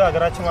ከሚባሉ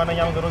የሀገራችን ዋነኛ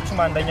መንገዶችም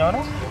አንደኛው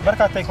ነው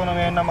በርካታ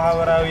ኢኮኖሚያዊና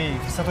ማህበራዊ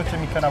ፍሰቶች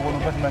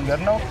የሚከናወኑበት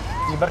መንገድ ነው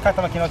በርካታ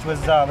መኪናዎች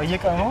በዛ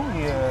በየቀኑ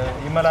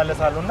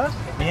ይመላለሳሉና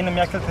ይሄን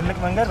የሚያክል ትልቅ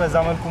መንገድ በዛ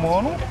መልኩ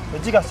መሆኑ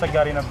እጅግ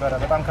አስቸጋሪ ነበር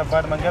በጣም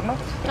ከባድ መንገድ ነው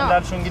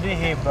እንዳልሽው እንግዲህ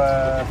ይሄ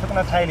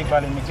በፍጥነት ኃይል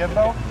ይባል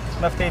የሚገባው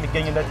መፍትሄ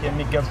ሊገኝለት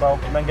የሚገባው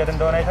መንገድ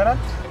እንደሆነ አይተናል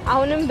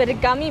አሁንም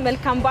በድጋሚ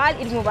መልካም በዓል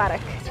ኢድ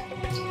ሙባረክ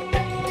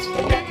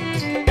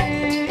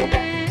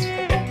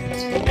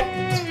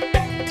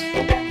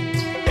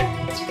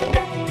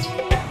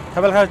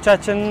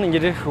ተመልካቾቻችን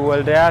እንግዲህ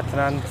ወልዲያ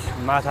ትናንት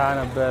ማታ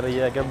ነበር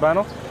የገባ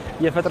ነው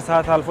የፈጥር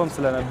ሰዓት አልፎም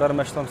ስለነበር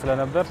መሽቶም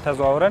ስለነበር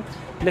ተዘዋውረን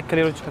ልክ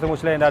ሌሎች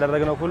ከተሞች ላይ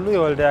እንዳደረግነው ሁሉ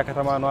የወልዲያ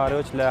ከተማ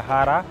ነዋሪዎች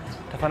ለሐራ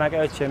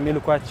ተፈናቃዮች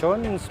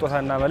የሚልኳቸውን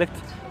ስጦታና መልእክት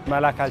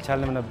ማላክ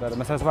አልቻልንም ነበር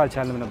መሰብሰብ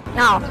አልቻልንም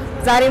ነበር አዎ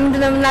ዛሬ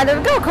ምንድነው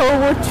የምናደርገው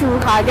ከውቦቹ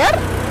ሀገር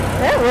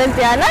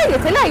ወልዲያ ላይ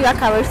የተለያዩ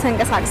አካባቢዎች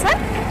ተንቀሳቅሰን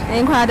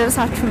እንኳን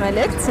አደረሳችሁ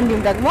መልእክት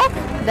እንዲሁም ደግሞ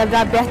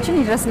ደብዳቤያችን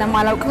ይድረስ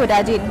ለማላውቅ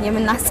ወዳጄን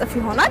የምናስጽፍ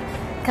ይሆናል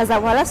ከዛ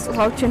በኋላ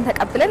ስጦታዎችን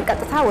ተቀብለን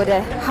ቀጥታ ወደ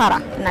ሐራ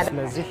እናደርጋለን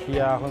ስለዚህ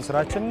የአሁን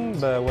ስራችን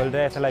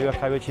በወልዲያ የተለያዩ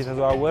አካባቢዎች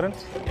እየተዘዋወርን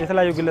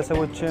የተለያዩ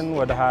ግለሰቦችን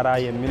ወደ ሐራ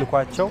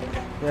የሚልኳቸው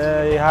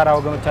የሐራ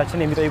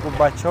ወገኖቻችን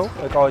የሚጠይቁባቸው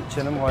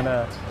እቃዎችንም ሆነ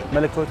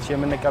መልእክቶች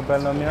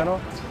የምንቀበል ነው የሚሆነው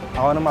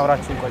አሁንም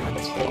አብራችሁን ቆዩ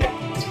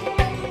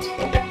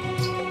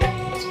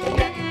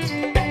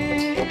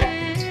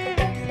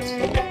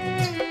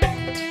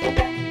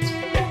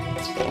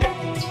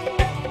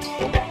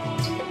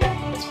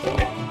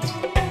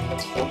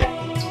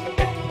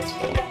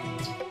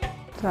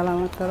ሰላም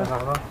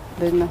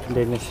ደህና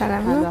ደህና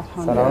ሰላም ነው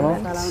ሰላም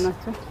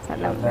ናችሁ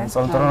ሰላም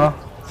ጾም ጥሩ ነው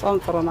ጾም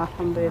ጥሩ ነው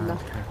አልሐምዱሊላህ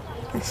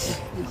እሺ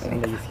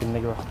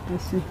እንግባ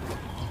እሺ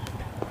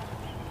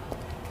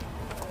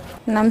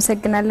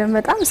እናመሰግናለን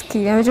በጣም እስኪ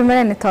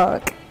በመጀመሪያ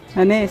እንተዋወቅ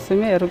እኔ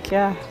ስሜ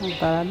ሩቂያ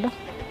እባላለሁ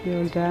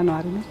የወልዲያ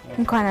ነዋሪ ነኝ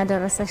እንኳን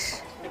አደረሰሽ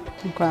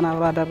እንኳን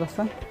አብራ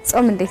አደረሰን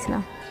ጾም እንዴት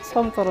ነው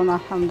ጾም ጥሩ ነው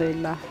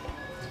አልሐምዱሊላህ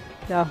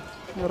ያው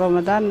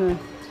ረመዳን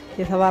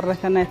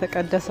የተባረከና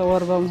የተቀደሰ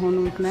ወር በመሆኑ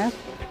ምክንያት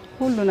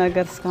ሁሉ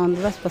ነገር እስካሁን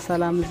ድረስ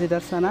በሰላም እዚህ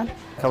ደርሰናል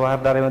ከባህር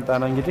ዳር የመጣ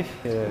ነው እንግዲህ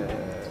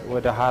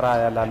ወደ ሐራ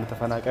ያላሉ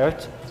ተፈናቃዮች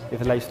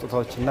የተለያዩ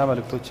ስጦታዎችና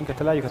መልእክቶችን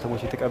ከተለያዩ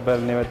ከተሞች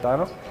የተቀበልን የመጣ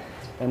ነው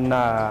እና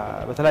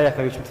በተለያዩ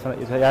አካባቢዎች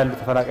ያሉ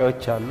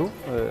ተፈናቃዮች አሉ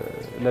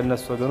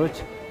ለነሱ ወገኖች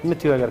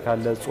የምትይው ነገር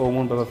ካለ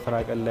ጾሙን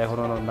በመፈናቀል ላይ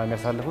ሆኖ ነው እና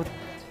የሚያሳልፉት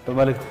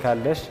በመልእክት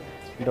ካለሽ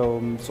እንደው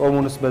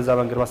ጾሙንስ በዛ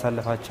መንገድ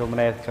ማሳለፋቸው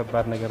ምን አይነት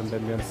ከባድ ነገር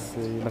እንደሚሆንስ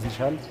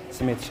ይመስልሻል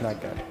ስሜትሽን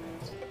አጋር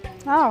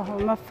አዎ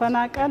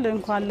መፈናቀል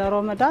እንኳን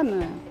ለረመዳን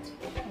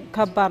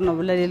ከባድ ነው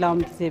ለሌላውም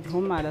ጊዜ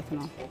ቢሆን ማለት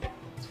ነው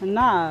እና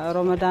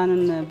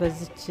ረመዳንን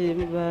በዚች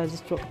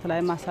ወቅት ላይ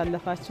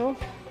ማሳለፋቸው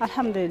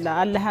አልহামዱሊላህ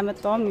አላህ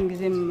ያመጣውን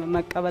እንግዲህ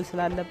መቀበል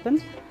ስላለብን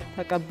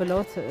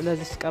ተቀብለውት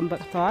ለዚህ ቀን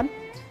በቅተዋል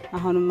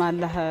አሁንም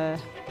አላህ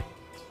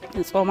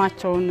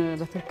ጾማቸውን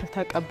በትክክል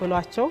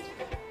ተቀብሏቸው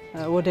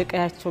ወደ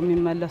ቀያቸው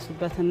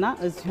የሚመለሱበትና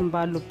እዚሁም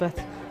ባሉበት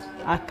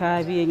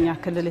አካባቢ የኛ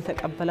ክልል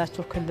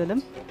የተቀበላቸው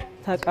ክልልም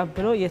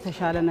ተቀብሎ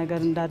የተሻለ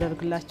ነገር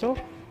እንዳደርግላቸው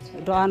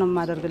ዱዓ ነው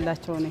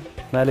ማደርግላቸው ነው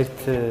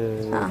መልእክት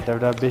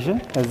ደብዳቤሽን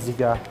እዚህ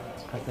ጋር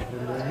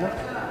ከተፈለገ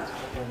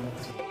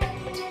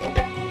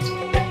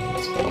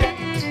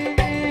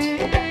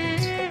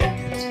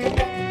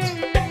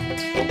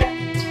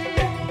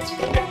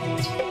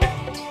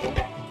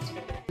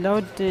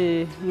ለውድ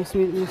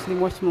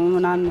ሙስሊሞች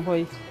ሙእሚናን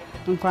ሆይ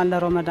እንኳን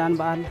ለረመዳን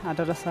በዓል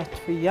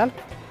አደረሳችሁ እያልኩ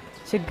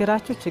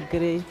ችግራችሁ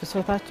ችግሬ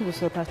ብሶታችሁ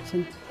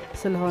ብሶታችን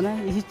ስለሆነ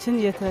ይህችን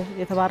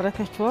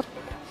የተባረከች ወር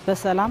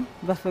በሰላም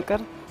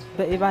በፍቅር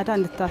በኢባዳ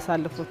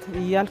እንድታሳልፉት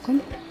እያልኩኝ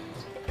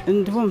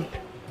እንዲሁም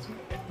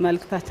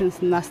መልእክታችንን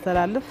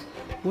ስናስተላልፍ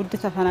ውድ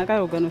ተፈናቃይ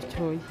ወገኖች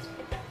ሆይ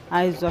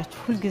አይዟችሁ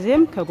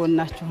ሁልጊዜም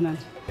ከጎናችሁ ነን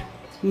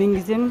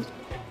ምንጊዜም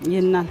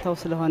የእናንተው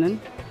ስለሆነን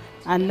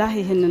አላህ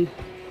ይህንን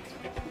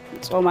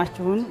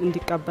ጾማችሁን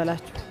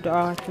እንዲቀበላችሁ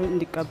ዱዓዋችሁን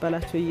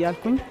እንዲቀበላችሁ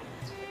እያልኩኝ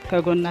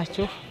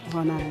ከጎናችሁ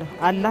ሆናለሁ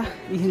አላህ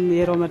ይህን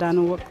የረመዳን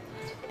ወቅት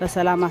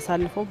በሰላም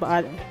አሳልፎ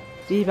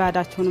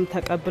ኢባዳችሁንም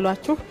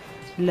ተቀብሏችሁ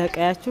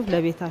ለቀያችሁ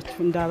ለቤታችሁ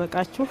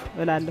እንዳበቃችሁ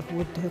እላለሁ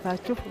ውድ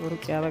እህታችሁ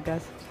ሩቂያ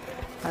በጋዝ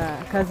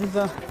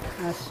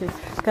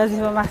ከዚህ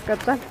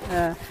በማስቀጠል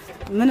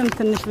ምንም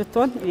ትንሽ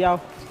ብትሆን ያው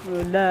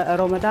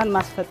ለረመዳን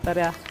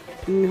ማስፈጠሪያ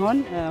የሚሆን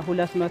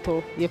 200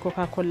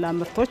 የኮካ ኮላ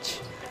ምርቶች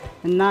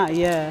እና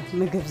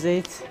የምግብ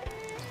ዘይት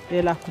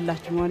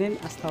የላኩላችሁ መሆኔን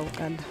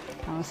አስታውቃለሁ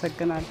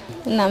አመሰግናለሁ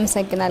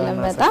እናመሰግናለን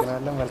በጣም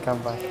መልካም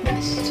በዓል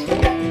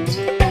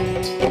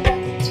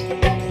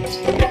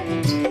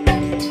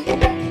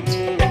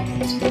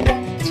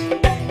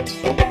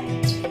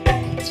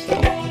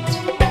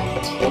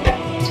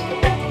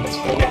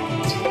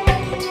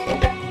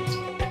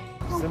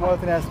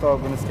ስሞትን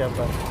ያስተዋውቁን እስኪ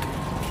አባት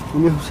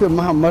እኔ ሁሴን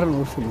መሐመድ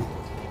ነው ስሜ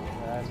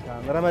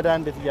ረመዳን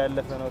እንዴት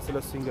እያለፈ ነው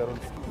ስለሱ ይንገሩን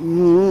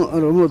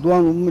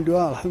ረመዳኑ ምንድነው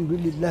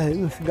አልহামዱሊላህ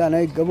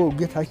ምስጋና ይገባው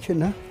ጌታችን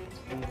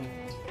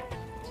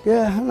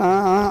ደህና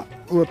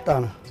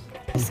ወጣን።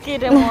 እስኪ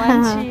ደግሞ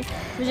አንቺ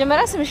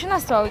መጀመሪያ ስምሽን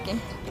አስተዋውቂኝ።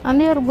 እኔ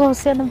እርጎ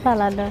ሁሴን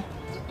እባላለሁ።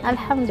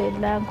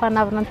 አልሐምዱሊላህ እንኳን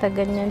አብረን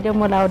ተገኘን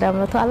ደግሞ ለአውደ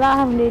ዓመቱ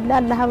አልሐምዱሊላህ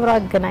አላህ አብሮ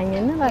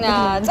አገናኘን ማለት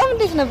ነው። ጾም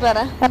እንዴት ነበረ?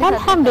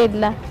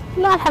 አልሐምዱሊላህ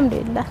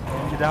አልሐምዱሊላህ።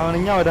 እንግዲህ አሁን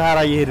እኛ ወደ ሐራ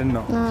እየሄድን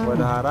ነው።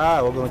 ወደ ሐራ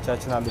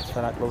ወገኖቻችን አሉ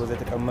ተፈናቅለው በዛ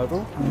የተቀመጡ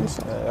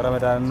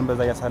ረመዳንን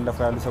በዛ ያሳለፉ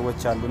ያሉ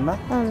ሰዎች አሉና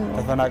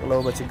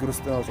ተፈናቅለው በችግር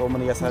ውስጥ ነው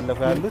ጾምን እያሳለፉ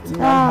ያሉት።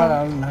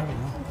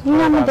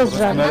 እኛም እንደዛ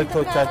ነው።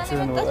 መልእክቶቻችን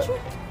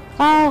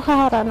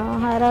ሐራ ነው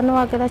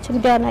ሀገራችን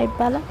ዳና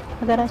ይባላል።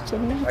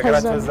 ሀገራችን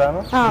ሀገራችን እዛ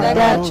ነው።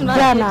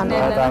 ዳና ነው።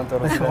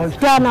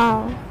 ዳና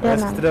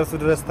እስክትደርሱ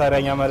ድረስ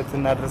ታዲያኛ መልእክት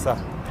እናድርሳ።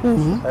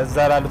 እዛ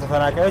ላሉ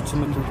ተፈናቃዮች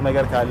የምትሉት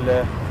ነገር ካለ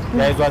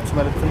ያይዟችሁ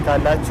መልእክትን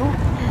ካላችሁ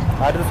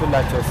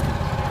አድርሱላቸው እስኪ።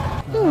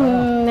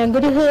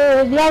 እንግዲህ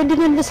ያው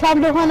ዲን እስላም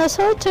ለሆነ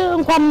ሰዎች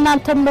እንኳን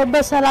እናንተም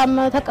በሰላም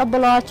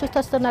ተቀበሏችሁ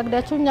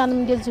ተስተናግዳችሁ እኛንም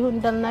እንደዚሁ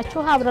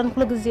እንዳልናችሁ አብረን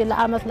ሁሉ ጊዜ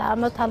ለአመት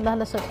አላህ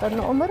ለሰጠን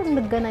ዑምር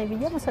እንገናኝ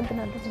ብዬ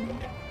መሰግናለሁ።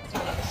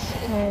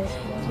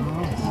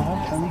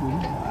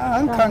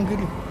 አንተ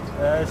እንግዲህ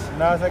እሺ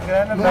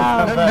እናመሰግናለን።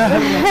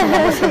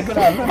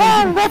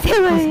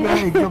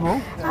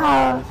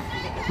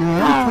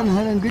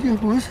 እንግዲህ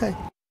ውሰይ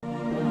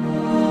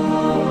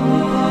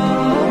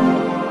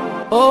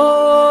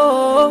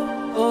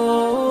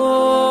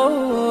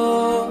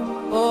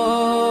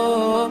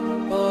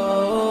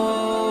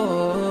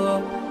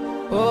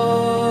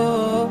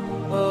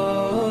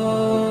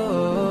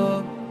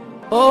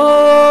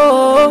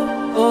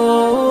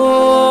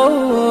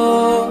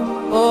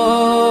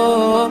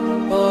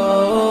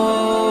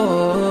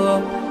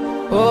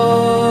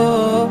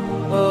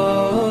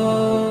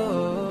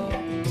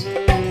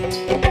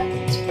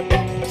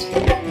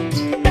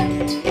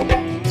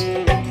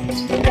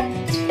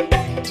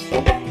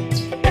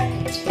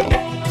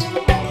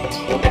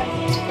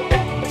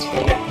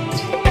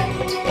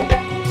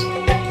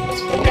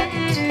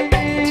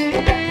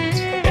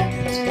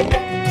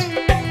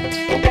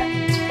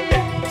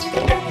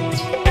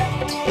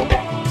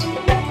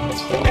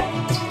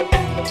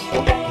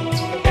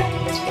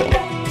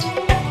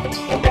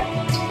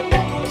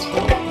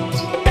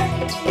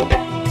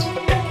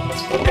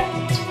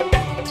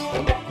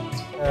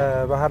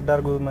ባህር ዳር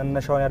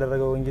መነሻውን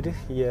ያደረገው እንግዲህ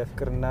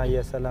የፍቅርና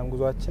የሰላም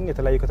ጉዟችን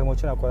የተለያዩ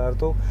ከተሞችን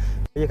አቆራርጦ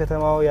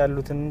በየከተማው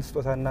ያሉትን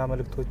ስጦታና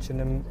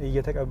መልእክቶችንም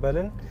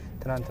እየተቀበልን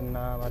ትናንትና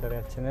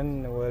ማደሪያችንን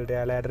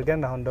ወልዲያ ላይ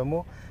አድርገን አሁን ደግሞ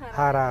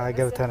ሐራ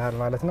ገብተናል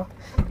ማለት ነው።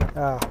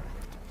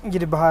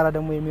 እንግዲህ በሐራ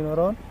ደግሞ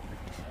የሚኖረውን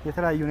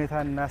የተለያዩ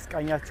ሁኔታ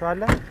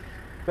እናስቃኛቸዋለን።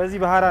 በዚህ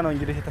በሐራ ነው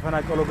እንግዲህ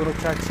የተፈናቀሉ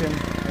ወገኖቻችን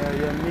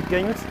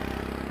የሚገኙት።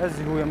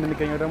 እዚሁ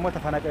የምንገኘው ደግሞ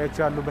ተፈናቃዮች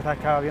ያሉበት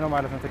አካባቢ ነው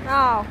ማለት ነው።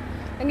 አዎ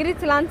እንግዲህ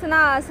ትላንትና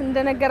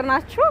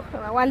እንደነገርናችሁ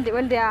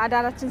ወልዲያ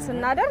አዳራችን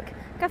ስናደርግ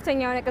ከፍተኛ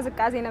የሆነ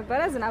ቅዝቃዜ ነበረ፣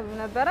 ዝናብ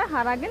ነበረ።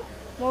 ሐራ ግን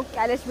ሞቅ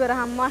ያለች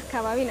በረሃማ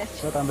አካባቢ ነች።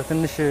 በጣም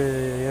በትንሽ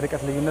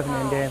የርቀት ልዩነት ነው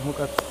እንዲህ አይነት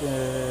ሙቀት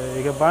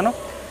የገባ ነው።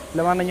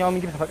 ለማንኛውም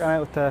እንግዲህ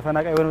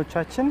ተፈናቃይ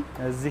ወገኖቻችን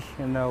እዚህ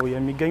ነው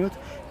የሚገኙት።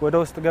 ወደ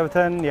ውስጥ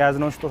ገብተን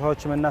የያዝነውን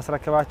ስጦታዎች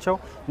የምናስረክባቸው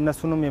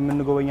እነሱንም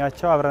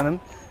የምንጎበኛቸው አብረንም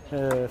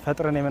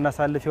ፈጥረን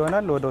የምናሳልፍ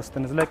ይሆናል። ወደ ውስጥ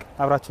እንዝለቅ፣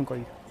 አብራችን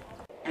ቆዩ።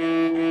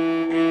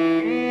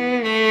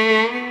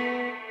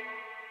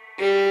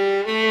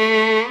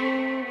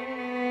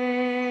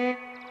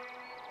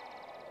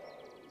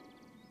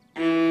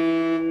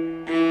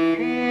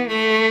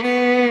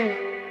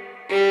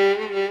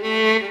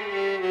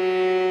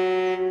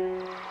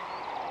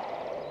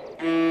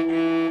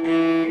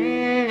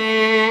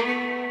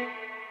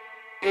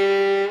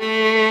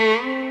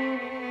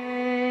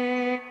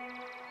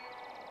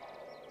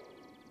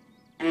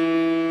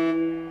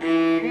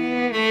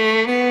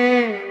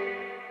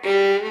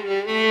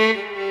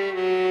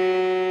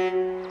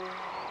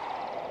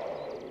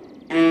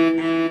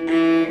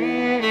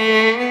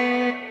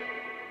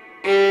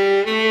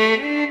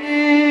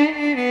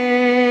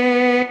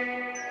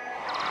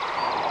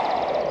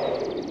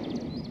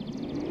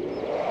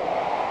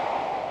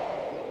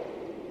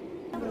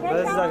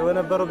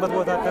 በነበሩበት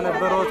ቦታ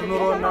ከነበሩት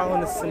ኑሮና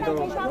አሁንስ እንደው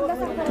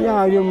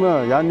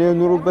ያኔ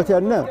ኑሮበት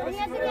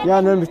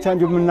ያንን ብቻ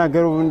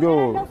እንደምናገረው እንደው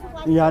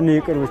ያኔ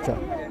ይቅር ብቻ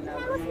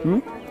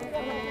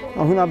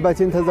አሁን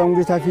አባቴን ተዛው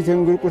እንግዲህ ታፊቴን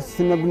እንግዲህ ቁርስ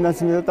ሲነብና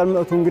ሲመጣ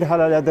መጥቶ እንግዲህ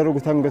ሐላል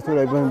ያደረጉት አንገቱ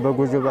ላይ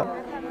በጎጀባ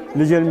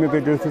ልጄን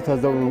የሚገደሉት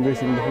ተዛው እንግዲህ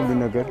ሁሉ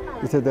ነገር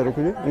የተደረጉት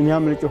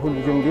እኛም ልጅ ሁሉ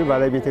እንግዲህ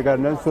ባለቤቴ ጋር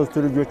ነን። ሶስት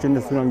ልጆች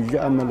እነሱ ነው ይዤ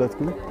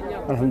አመለጥኩ።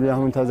 አልሐምዱሊላህ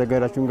አሁን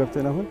ተዘጋራችን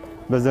ገብተን አሁን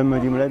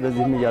በዘመድም ላይ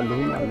በዚህም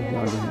ያለሁኝ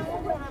ማለት ነው።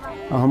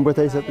 አሁን ቦታ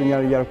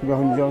ይሰጡኛል እያልኩ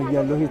አሁን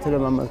ያለሁ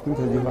የተለማማጥኩኝ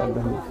ተዚህ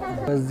አለሁ።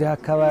 በዚህ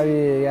አካባቢ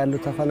ያሉ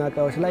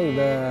ተፈናቃዮች ላይ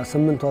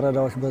በ8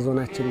 ወረዳዎች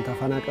በዞናችን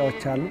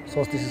ተፈናቃዮች አሉ።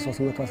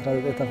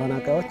 3319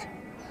 ተፈናቃዮች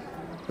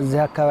እዚህ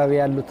አካባቢ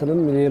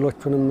ያሉትንም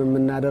ሌሎቹንም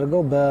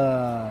የምናደርገው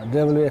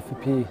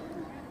በWFP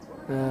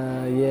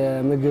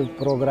የምግብ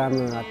ፕሮግራም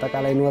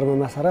አጠቃላይ ኖርም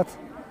መሰረት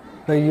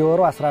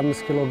በየወሩ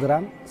 15 ኪሎ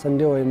ግራም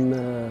ስንዴ ወይም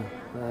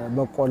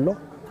በቆሎ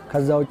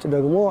ከዛ ውጭ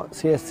ደግሞ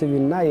CSV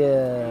እና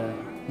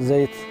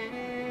የዘይት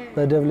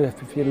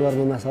በWFP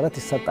ኖርም መሰረት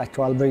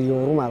ይሰጣቸዋል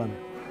በየወሩ ማለት ነው።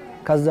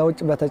 ከዛ ውጭ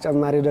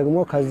በተጨማሪ ደግሞ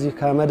ከዚህ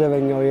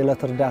ከመደበኛው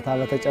የዕለት እርዳታ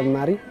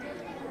በተጨማሪ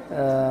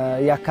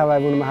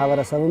የአካባቢውን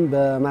ማህበረሰብም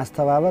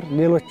በማስተባበር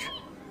ሌሎች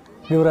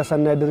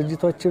ግብረሰናይ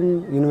ድርጅቶችም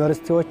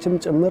ዩኒቨርሲቲዎችም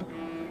ጭምር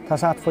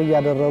ተሳትፎ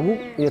እያደረጉ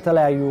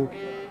የተለያዩ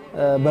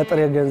በጥሬ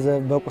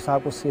ገንዘብ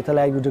በቁሳቁስ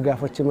የተለያዩ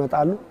ድጋፎች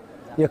ይመጣሉ።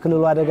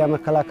 የክልሉ አደጋ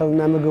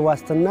መከላከልና ምግብ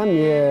ዋስትናም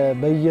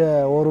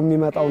በየወሩ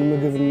የሚመጣውን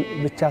ምግብ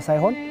ብቻ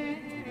ሳይሆን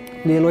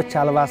ሌሎች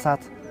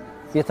አልባሳት፣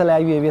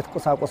 የተለያዩ የቤት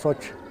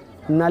ቁሳቁሶች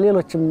እና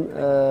ሌሎችም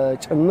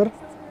ጭምር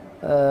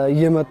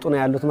እየመጡ ነው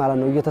ያሉት ማለት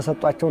ነው፣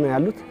 እየተሰጧቸው ነው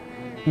ያሉት።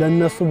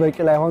 ለነሱ በቂ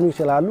ላይሆኑ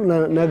ይችላሉ።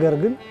 ነገር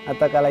ግን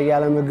አጠቃላይ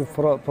ያለ ምግብ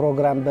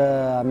ፕሮግራም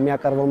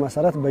በሚያቀርበው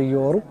መሰረት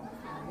በየወሩ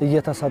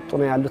እየተሰጡ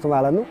ነው ያሉት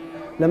ማለት ነው።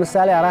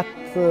 ለምሳሌ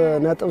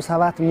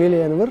 4.7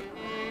 ሚሊዮን ብር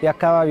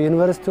የአካባቢ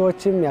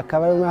ዩኒቨርሲቲዎችም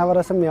የአካባቢ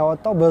ማህበረሰብ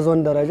ያወጣው በዞን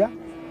ደረጃ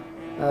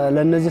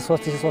ለነዚህ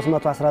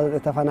 3319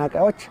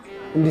 ተፈናቃዮች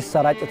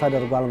እንዲሰራጭ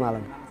ተደርጓል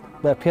ማለት ነው።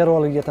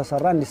 በፔሮል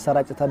እየተሰራ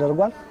እንዲሰራጭ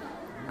ተደርጓል።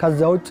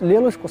 ከዛ ውጭ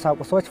ሌሎች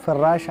ቁሳቁሶች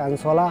ፍራሽ፣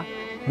 አንሶላ፣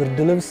 ብርድ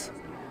ልብስ፣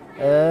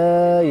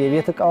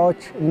 የቤት እቃዎች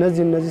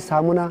እነዚህ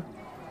ሳሙና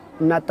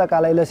እና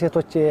አጠቃላይ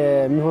ለሴቶች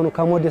የሚሆኑ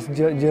ከሞዴስ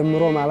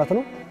ጀምሮ ማለት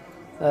ነው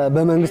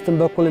በመንግስትም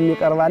በኩል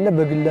የሚቀርብ አለ፣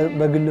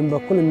 በግልም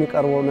በኩል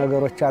የሚቀርቡ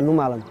ነገሮች አሉ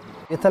ማለት ነው።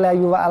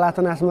 የተለያዩ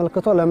በዓላትን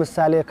አስመልክቶ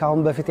ለምሳሌ ካሁን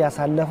በፊት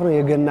ያሳለፍነው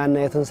የገናና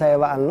የትንሳኤ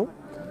በዓል ነው።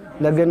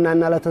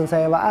 ለገናና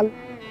ለትንሳኤ በዓል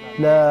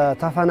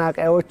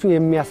ለተፈናቃዮቹ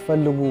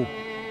የሚያስፈልጉ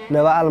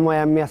ለበዓል ሙያ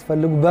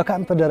የሚያስፈልጉ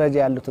በካምፕ ደረጃ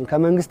ያሉትን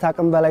ከመንግስት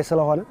አቅም በላይ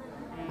ስለሆነ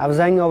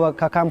አብዛኛው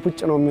ከካምፕ ውጭ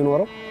ነው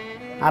የሚኖረው።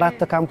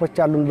 4 ካምፖች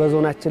አሉን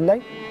በዞናችን ላይ።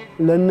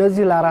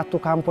 ለነዚህ ለአራቱ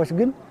ካምፖች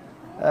ግን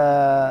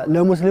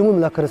ለሙስሊሙም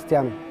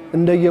ለክርስቲያኑ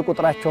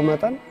እንደየቁጥራቸው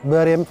መጠን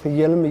በሬም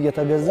ፍየልም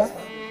እየተገዛ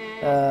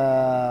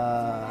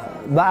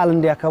በዓል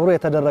እንዲያከብሩ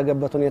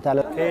የተደረገበት ሁኔታ አለ።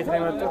 ከየት ነው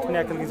የመጡት? ምን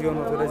ያክል ጊዜ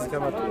ሆኖት ወደዚህ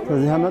ከመጡ?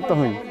 ወደዚህ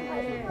መጣሁኝ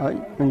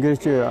እንግዲህ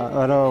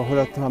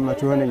 2 ዓመት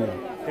ይሆነኛል።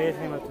 ከየት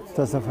ነው የመጡት?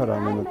 ተሰፈራ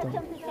ነው የመጣሁ።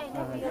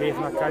 ከየት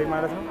አካባቢ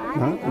ማለት ነው?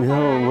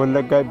 ይሄው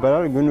ወለጋ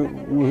ይባላል። ግን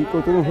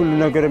ቁጥሩ ሁሉ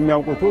ነገር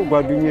የሚያውቁት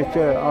ጓደኞቼ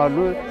አሉ።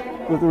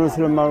 ቁጥሩ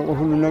ስለማውቁ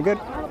ሁሉ ነገር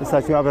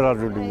እሳቸው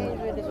ያበራሩልኛል።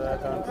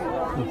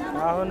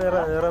 አሁን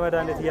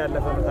ረመዳን እንዴት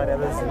እያለፈ ነው ታዲያ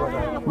በዚህ ቦታ?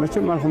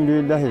 መቼም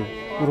አልሐምዱሊላህ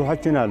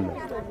ሩሃችን አለ።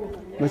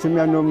 መቼም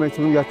ያለው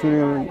መቼም ያቹን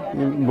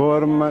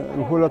በወርም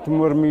 2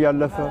 ወርም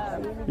እያለፈ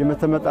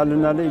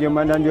የመተመጣልና ላይ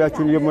የማንዳንዱ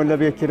ያቹን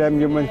የሞለቤት ኪራይም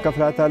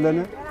የምንከፍላታለን።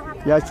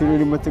 ያቹን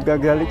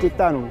የምትጋግራል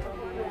ቂጣ ነው።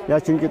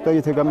 ያችን ቂጣ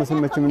እየተጋመሰ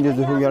መቼም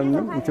እንደዚህ ያልን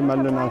መቼም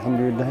አለና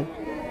አልሐምዱሊላህ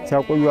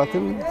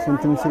ሲያቆዩአትም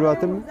ስንትም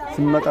ሲሏትም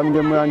ሲመጣም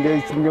ደግሞ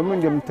አንዴችም ደግሞ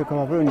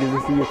እንደምትከፋፈል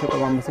እንደዚህ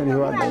እየተቀማመሰን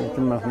ይዋል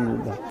መቼም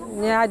አልሐምዱሊላህ።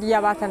 ሀዲያ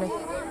ባተ ነኝ።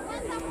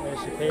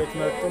 እሺ ከየት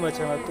መጡ መቼ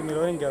መጡ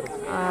የሚለውን ይንገሩ።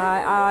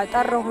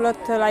 ጥር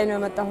 2 ላይ ነው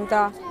የመጣሁት።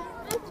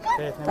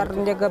 ጥር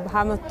እንደገባ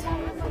አመት።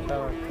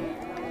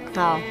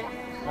 አዎ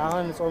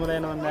አሁን ጾም ላይ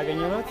ነው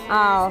እናገኘናት።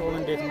 ጾም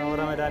እንዴት ነው?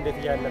 ረመዳን እንዴት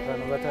እያለፈ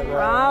ነው?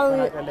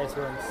 በተፈናቀል ላይ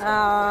ሲሆን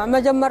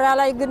መጀመሪያ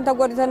ላይ ግን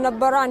ተጎድተን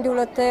ነበር።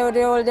 1-2 ወደ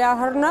ወልዲያ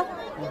ሄድን።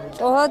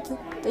 ጮኸት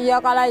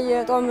ጥያቃ ላይ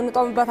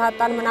ጦምበት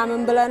አጣን ምናምን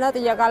ብለና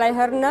ጥያቃ ላይ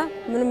ሄድን።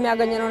 ምንም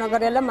ያገኘነው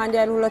ነገር የለም።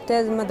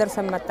 1-2 ዝም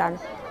መደርሰን መጣን።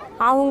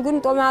 አሁን ግን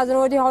ጦም ያዝን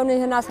ወዲህ አሁን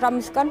ይሄን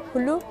 15 ቀን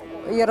ሁሉ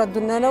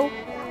እየረዱን ነው።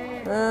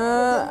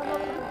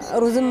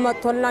 ሩዝም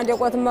መጥቶልና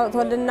ደቆትም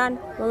መጥቶልናል።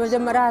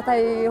 በመጀመሪያ ታይ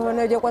የሆነ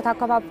ደቆት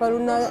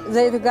አከፋፈሉና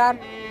ዘይት ጋር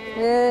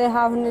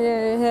አሁን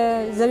ይሄ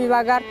ዘቢባ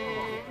ጋር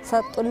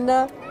ሰጡን።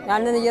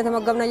 ያንን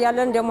እየተመገብነ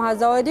ያለን ደሞ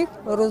ሀዛ ወዲህ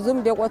ሩዝም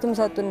ደቆትም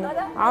ሰጡን።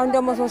 አሁን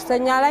ደሞ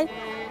 3ኛ ላይ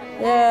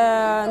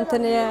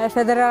እንትን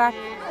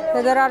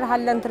ፌደራል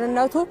ሀለ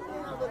እንትነቱ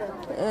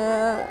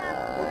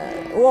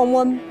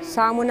ኦሞም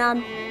ሳሙናም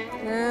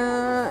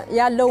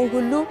ያለውን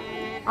ሁሉ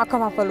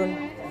አከፋፈሉን።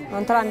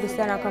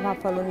 ኮንትራንዲስታን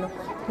አከፋፈሉን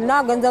እና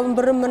ገንዘብን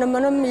ብርም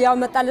ምንም ያው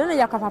መጣልን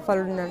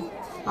ያከፋፈሉን።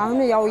 አሁን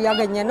ያው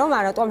ያገኘን ነው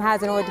ማለት ጦም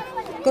ሀያዝ ነው ወዲህ።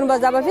 ግን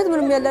በዛ በፊት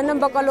ምንም የለንም።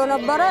 በቀሎ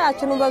ነበረ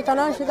ያችኑ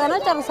በልተና ሽጠና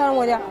ጨርሰን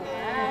ወዲያ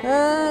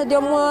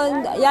ደሞ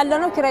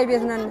ያለነው ኪራይ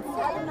ቤት ነን።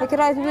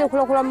 የኪራይ ቤት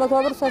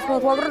 200 ብር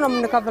 300 ብር ነው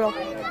የምንከፍለው።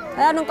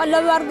 ያንን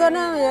ቀለብ አድርገን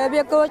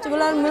የቤት ወጪ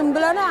ብለን ምን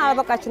ብለን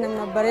አልበቃችንም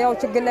ነበር። ያው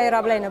ችግር ላይ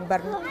ራብ ላይ ነበር።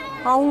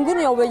 አሁን ግን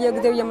ያው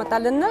በየጊዜው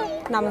እየመጣልን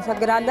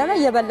እናመሰግናለን።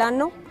 እየበላን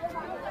ነው።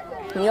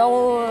 ያው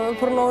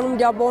ፍርኖውንም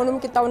ዳቦውንም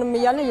ቂጣውንም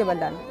እያልን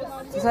እየበላን ነው።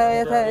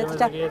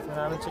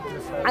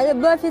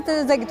 በፊት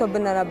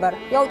ዘግቶብን ነበር።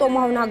 ያው ጦሙ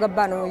አሁን አገባ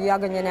ነው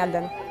ያገኘን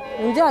ያለን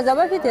እንጂ አዛ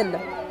በፊት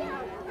የለም።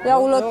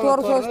 ያው 2 ወር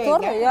 3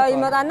 ወር ያ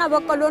ይመጣና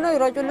በቀሎ ነው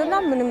ይረጩልና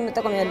ምንም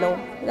ጥቅም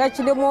የለውም። ያቺ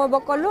ደግሞ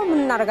በቀሎ ምን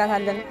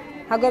እናረጋታለን?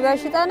 አገበያ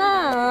ሽጠና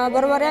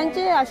በርበሬ አንጪ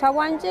አሻቦ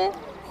አንጪ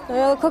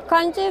ክክ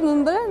አንጪ ምን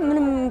ብለን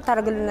ምንም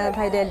ታረግልን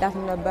ፋይዳ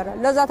የላትም ነበር።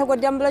 ለዛ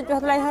ተጎዳም ብለን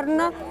ጮት ላይ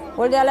ሄድና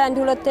ወልዲያ ላይ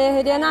 1-2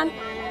 ሄደናል።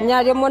 እኛ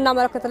ደግሞ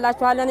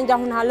እናመለክትላችኋለን እንጂ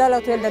አሁን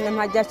ሀለለቱ የለንም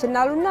ሀጃችን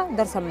አሉና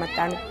ደርሰን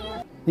መጣን።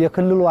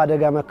 የክልሉ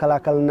አደጋ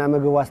መከላከልና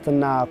ምግብ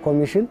ዋስትና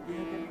ኮሚሽን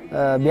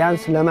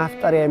ቢያንስ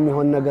ለማፍጠሪያ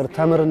የሚሆን ነገር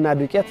ተምርና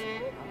ዱቄት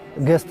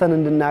ገዝተን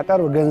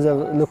እንድናቀርብ ገንዘብ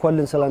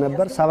ልኮልን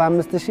ስለነበር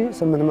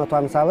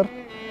 75850 ብር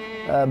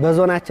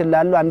በዞናችን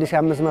ላሉ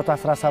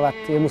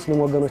 1517 የሙስሊም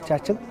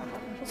ወገኖቻችን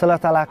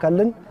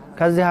ስለተላከልን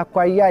ከዚህ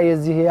አኳያ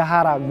የዚህ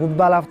የሐራ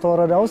ጉባላፍቶ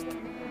ወረዳ ውስጥ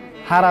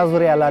ሐራ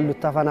ዙሪያ ላሉት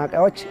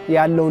ተፈናቃዮች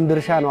ያለውን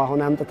ድርሻ ነው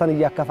አሁን አምጥተን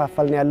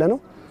እያከፋፈልን ያለነው።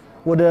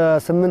 ወደ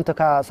 7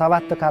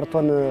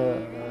 ካርቶን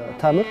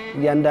ተምር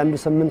እያንዳንዱ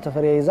 8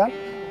 ፍሬ ይዛል።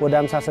 ወደ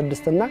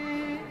 56 እና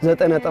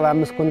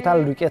 9.5 ኩንታል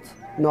ዱቄት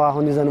ነው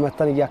አሁን ይዘን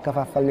መተን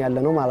እያከፋፈልን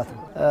ያለነው ማለት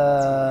ነው።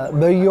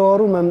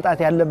 በየወሩ መምጣት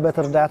ያለበት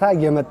እርዳታ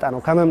እየመጣ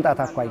ነው ከመምጣት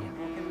አኳያ።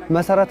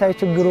 መሰረታዊ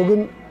ችግሩ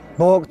ግን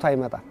በወቅቱ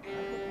አይመጣም፣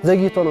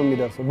 ዘግይቶ ነው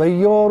የሚደርሰው።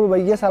 በየወሩ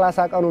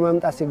በየ30 ቀኑ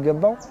መምጣት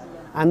ሲገባው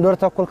 1 ወር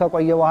ተኩል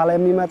ከቆየ በኋላ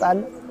የሚመጣል፣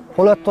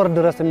 2 ወር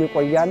ድረስ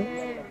የሚቆያል።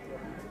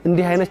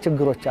 እንዲህ አይነት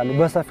ችግሮች አሉ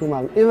በሰፊው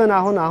ማለት ኢቭን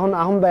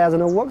አሁን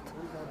በያዝነው ወቅት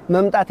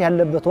መምጣት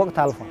ያለበት ወቅት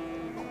አልፏል፣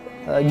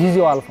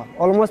 ጊዜው አልፏል።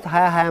 ኦልሞስት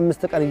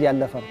 25 ቀን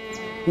እያለፈ ነው።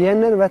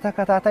 ይሄንን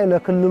በተከታታይ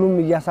ለክልሉም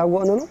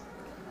እያሳወቅን ነው፣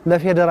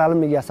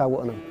 ለፌደራልም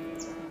እያሳወቅን ነው።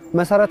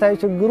 መሰረታዊ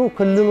ችግሩ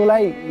ክልሉ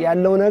ላይ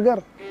ያለው ነገር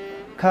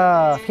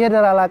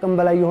ከፌደራል አቅም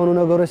በላይ የሆኑ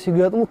ነገሮች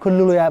ሲገጥሙ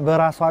ክልሉ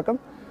በራሱ አቅም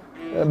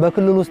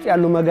በክልሉ ውስጥ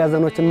ያሉ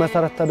መጋዘኖችን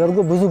መሰረት ተደርጎ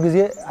ብዙ ጊዜ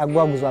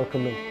አጓጉዟል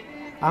ክልሉ።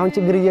 አሁን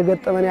ችግር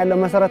እየገጠመን ያለው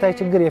መሰረታዊ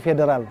ችግር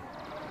የፌደራል ነው።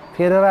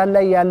 ፌደራል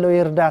ላይ ያለው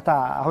የእርዳታ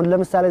አሁን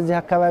ለምሳሌ እዚህ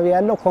አካባቢ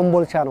ያለው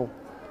ኮምቦልቻ ነው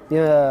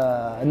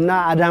እና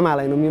አዳማ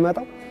ላይ ነው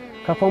የሚመጣው።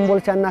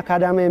 ከኮምቦልቻና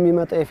ከአዳማ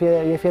የሚመጣው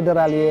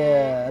የፌደራል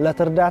የዕለት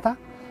እርዳታ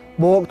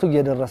በወቅቱ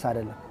እየደረሰ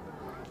አይደለም።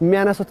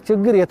 የሚያነሱት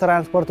ችግር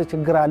የትራንስፖርት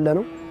ችግር አለ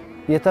ነው።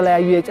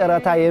 የተለያዩ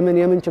የጨረታ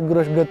የምን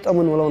ችግሮች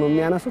ገጠሙን ብለው ነው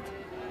የሚያነሱት።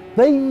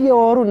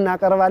 በየወሩ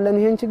እናቀርባለን፣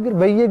 ይሄን ችግር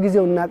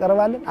በየጊዜው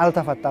እናቀርባለን፣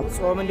 አልተፈታም።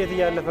 ጾም እንዴት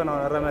እያለፈ ነው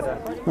ረመዳን?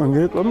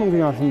 እንግዲህ ጾም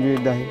እንግዲህ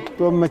አልሐምዱሊላህ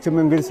ጾም መቼም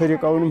እንግዲህ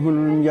ሰሪቃውንም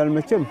ሁሉንም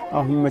እያልመቸም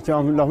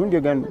አሁን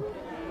ደጋን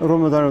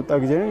ረመዳን ወጣ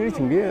ጊዜ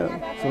እንግዲህ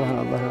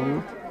ሱብሃንአላህ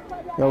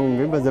ያው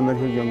እንግዲህ በዘመን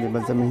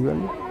ይበል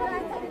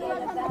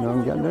ነው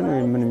ያለን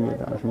ምንም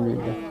ይላል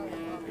አልሐምዱሊላህ።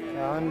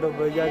 አንዶ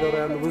በያገሩ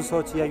ያሉ ብዙ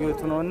ሰዎች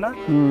እያዩት ነውና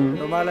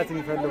ማለት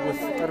የሚፈልጉት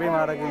ጥሪ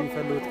ማድረግ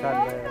የሚፈልጉት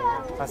ካለ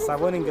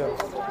ሐሳቡን እንገሩ።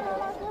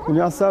 እኔ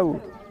ሐሳቡ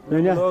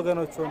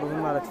ለወገኖች ሁሉ ምን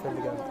ማለት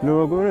ይፈልጋል?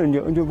 ለወገኑ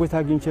እንደ ቦታ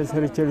አግኝቼ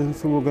ሰርቼ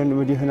ለሱ ወገን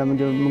ወዲህና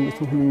መንግስቱ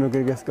ሁሉ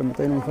ነገር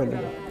ያስቀምጣኝ ነው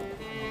የሚፈልገው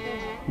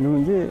ነው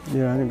እንጂ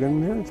ሌላ ነገር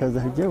ምን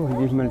ተዛህጀ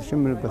ወዲህ መልሼ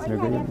ምልበት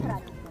ነገር የለም።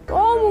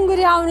 ጾሙ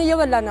እንግዲህ አሁን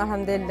እየበላን ነው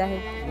አልሐምዱሊላህ።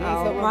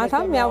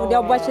 ማታም ያው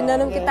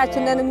ዳባችንንም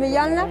ቂጣችንንም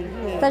እያልን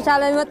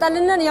ተቻለ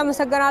ይመጣልንን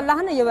ያመሰገናል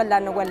አላህን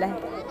እየበላን ነው። ወላሂ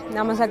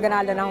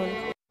እናመሰግናለን። አሁን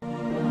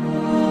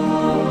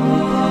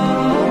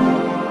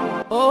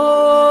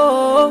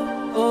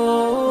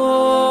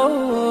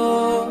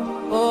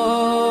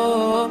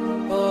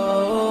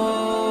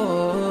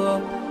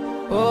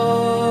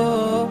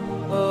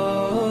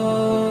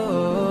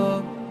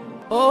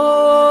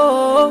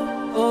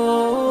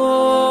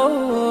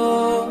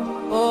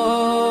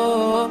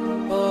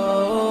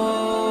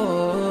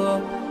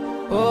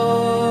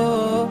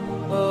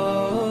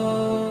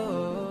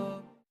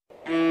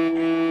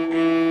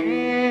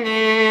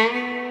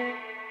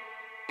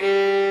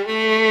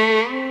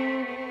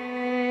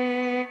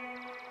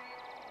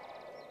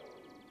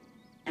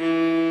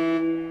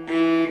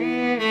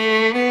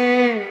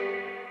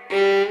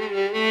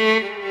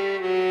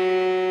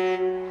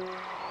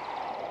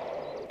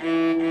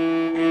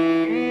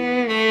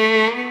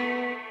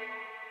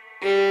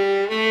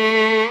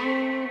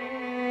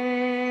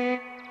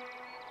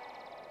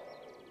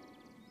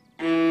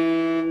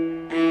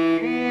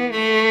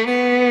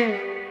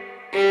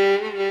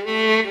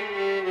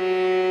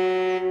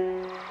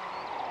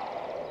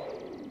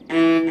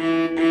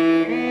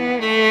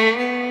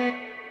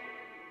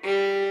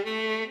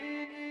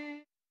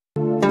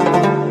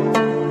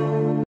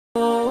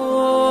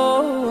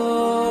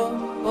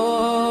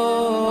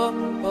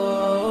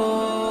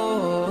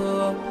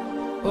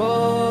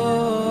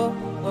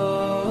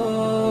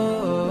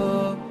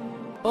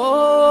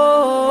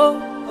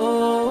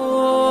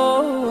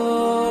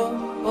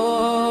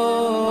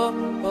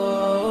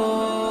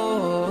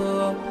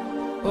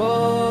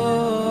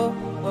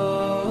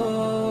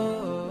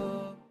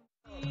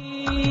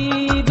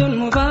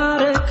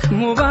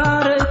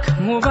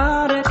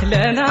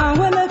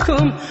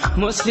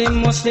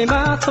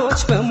ሙስሊማቶች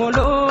በሙሉ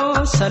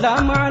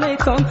ሰላም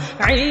አለይኩም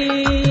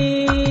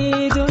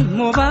ዒድ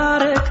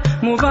ሙባረክ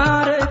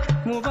ሙባረክ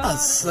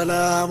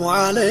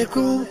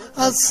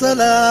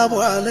السلام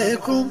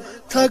عليكم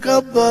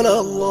تقبل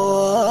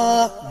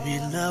الله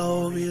منا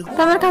ومنكم።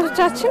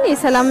 ተመልካቾቻችን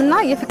የሰላምና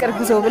የፍቅር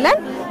ጉዞ ብለን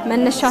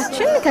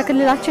መነሻችን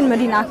ከክልላችን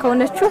መዲና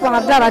ከሆነችው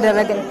ባህር ዳር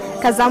አደረግን።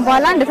 ከዛም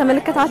በኋላ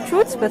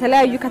እንደተመለከታችሁት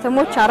በተለያዩ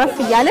ከተሞች አረፍ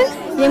እያልን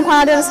የእንኳን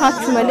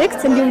አደረሳችሁ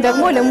መልእክት እንዲሁም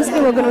ደግሞ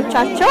ለሙስሊም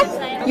ወገኖቻቸው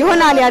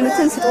ይሆናል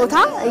ያሉትን ስጦታ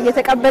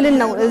እየተቀበልን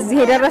ነው እዚህ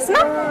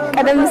የደረስነው።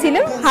 ቀደም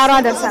ሲልም ሐራ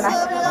ደርሰናል።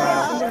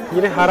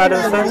 ይህ ሐራ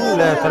ደርሰን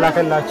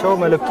ለተላከላቸው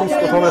መልእክቱን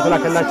ስጦታው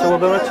ለተላከላቸው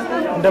ወገኖች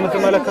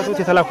እንደምትመለከቱት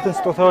የተላኩትን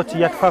ስጦታዎች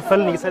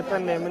እያከፋፈልን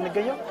እየሰጠን ነው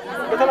የምንገኘው።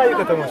 የተለያዩ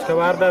ከተሞች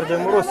ከባህር ዳር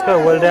ጀምሮ እስከ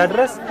ወልዲያ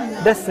ድረስ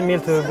ደስ የሚል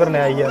ትብብር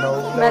ነው ያየነው።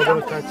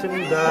 ለወገኖቻችን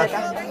ዳሽ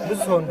ብዙ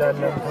ሰው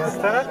እንዳለ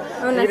ተመልክተናል።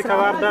 ይህ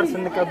ከባህር ዳር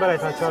ስንቀበል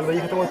አይታችኋል፣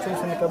 በየከተሞቹም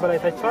ስንቀበል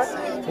አይታችኋል።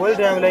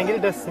 ወልዲያም ላይ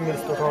እንግዲህ ደስ የሚል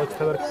ስጦታዎች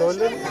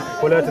ተበርክተውልን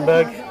 2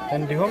 በግ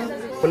እንዲሁም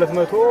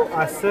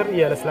 210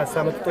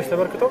 የለስላሳ መጠጦች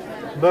ተበርክተው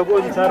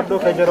በጎጂ ታርዶ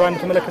ከጀርባ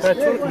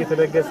እንደተመለከታችሁት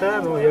እየተደገሰ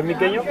ነው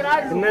የሚገኘው።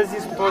 እነዚህ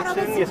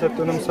ስጦታዎችን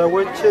የሰጡንም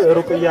ሰዎች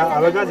ሩቅያ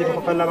አበጋዝ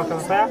የኮካላ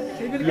ማከፋፈያ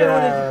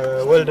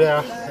የወልዲያ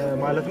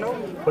ማለት ነው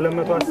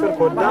 210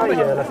 ኮዳ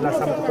የለስላሳ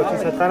መጠጦችን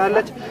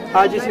ሰጣናለች።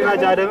 ሀጂ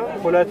ሲራጅ አደም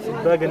 2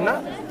 በግና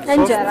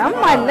እንጀራም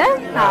አለ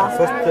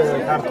 3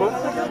 ካርቶን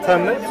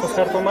ተምር 3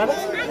 ካርቶን ማለት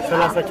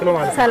 30 ኪሎ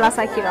ማለት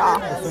 30 ኪሎ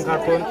እሱን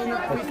ካርቶን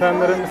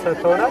ተምርም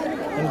ሰጥተውናል።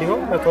 እንዲሁም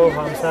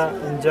 150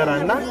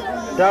 እንጀራና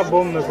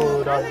ዳቦም 100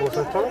 ዳቦ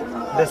ሰጥተው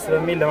ደስ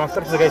በሚል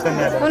ለማፍጠር ተዘጋጅተን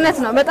ያለን። እውነት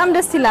ነው፣ በጣም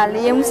ደስ ይላል።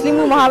 የሙስሊሙ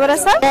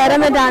ማህበረሰብ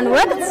የረመዳን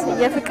ወቅት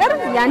የፍቅር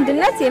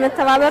የአንድነት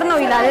የመተባበር ነው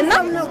ይላልና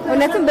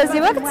እውነትም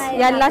በዚህ ወቅት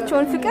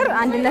ያላቸውን ፍቅር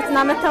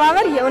አንድነትና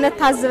መተባበር የእውነት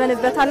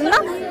ታዝበንበታልና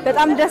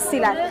በጣም ደስ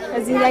ይላል።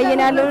 እዚህ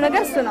ያየን ያለው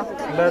ነገር እሱ ነው።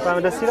 በጣም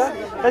ደስ ይላል።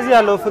 እዚህ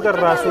ያለው ፍቅር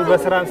ራሱ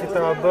በስራም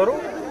ሲተባበሩ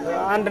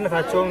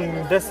አንድነታቸውም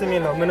ደስ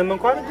የሚል ነው። ምንም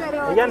እንኳን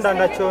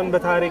እያንዳንዳቸውን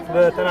በታሪክ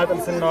በተናጠል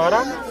ስናወራ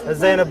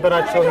እዛ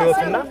የነበራቸው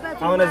ህይወትና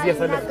አሁን እዚህ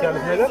ያሳለፉት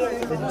ያሉት ነገር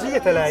እጅግ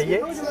የተለያየ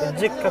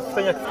እጅግ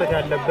ከፍተኛ ክፍተት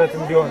ያለበት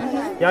ቢሆን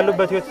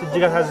ያሉበት ህይወት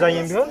እጅግ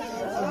አሳዛኝም ቢሆን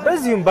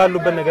በዚህም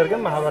ባሉበት ነገር ግን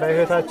ማህበራዊ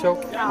ህይወታቸው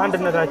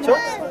አንድነታቸው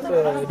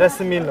ደስ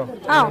የሚል ነው።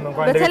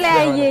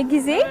 በተለያየ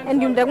ጊዜ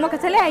እንዲሁም ደግሞ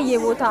ከተለያየ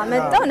ቦታ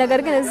መጣው ነገር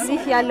ግን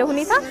እዚህ ያለው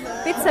ሁኔታ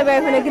ቤተሰባዊ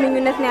የሆነ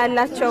ግንኙነት ነው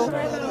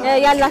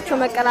ያላቸው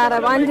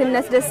መቀራረብ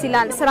አንድነት ደስ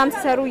ይላል። ስራም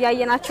ሲሰሩ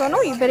ያየናቸው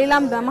ነው።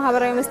 በሌላም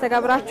በማህበራዊ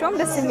መስተጋብራቸውም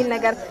ደስ የሚል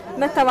ነገር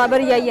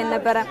መተባበር ያየን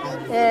ነበር።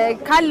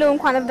 ካለው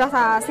እንኳን እርዳታ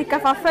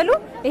ሲከፋፈሉ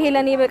ይሄ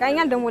ለኔ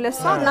በቃኛል ደሞ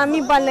ለሷ እና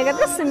የሚባል ነገር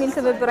ደስ የሚል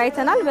ትብብር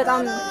አይተናል።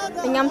 በጣም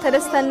እኛም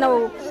ተደስተን ነው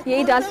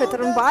የኢድ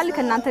አልፈጥርን በዓል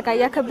ከናንተ ጋር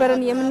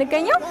ያከበርን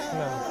የምንገኘው።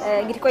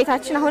 እንግዲህ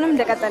ቆይታችን አሁንም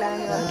እንደቀጠለ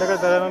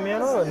ነው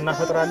የሚሆነው።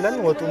 እናፈጥራለን።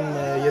 ወጡም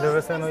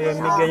እየደረሰ ነው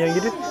የሚገኘው።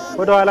 እንግዲህ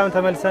ወደ ኋላም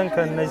ተመልሰን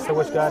ከነዚህ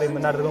ሰዎች ጋር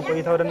የምናደርገው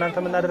ቆይታ ወደ እናንተ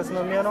የምናደርስ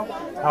ነው የሚሆነው።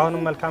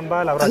 አሁንም መልካም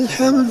በዓል አብራችሁ።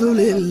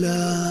 አልሐምዱሊላህ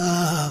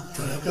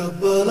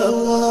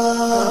ተቀበለላህ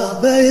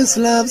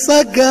በኢስላም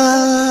ጸጋ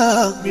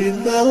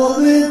ሚናው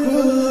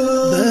ሚንኩም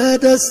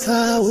በደስታ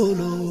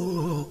ውሎ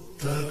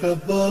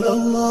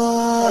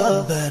ተቀበለላህ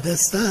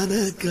በደስታ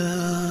ነጋ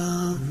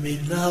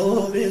ሚናው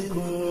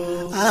ሚንኩም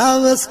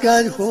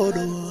አመስጋኝ ሆኖ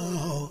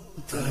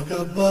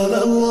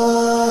ተቀበለላህ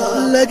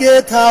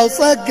ለጌታው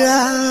ጸጋ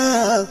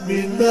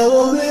ሚናው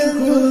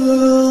ሚንኩም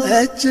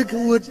እጅግ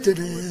ውድ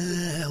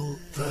ነው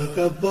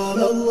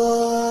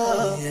ተቀበለላህ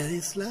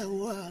የኢስላም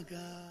ዋጋ።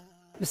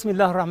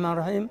 ቢስሚላህ ራህማን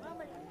ራሂም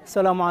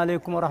ሰላሙ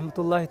አለይኩም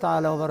ወራህመቱላሂ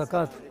ተዓላ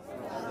ወበረካቱ።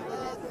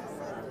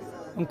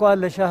 እንኳን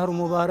ለሻህሩ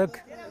ሙባረክ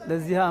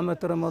ለዚህ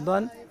አመት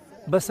ረመዳን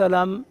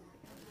በሰላም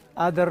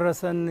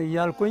አደረሰን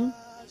እያልኩኝ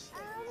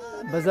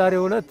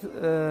በዛሬው ዕለት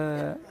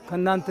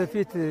ከናንተ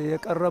ፊት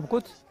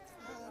የቀረብኩት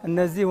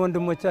እነዚህ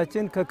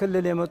ወንድሞቻችን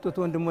ከክልል የመጡት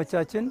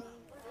ወንድሞቻችን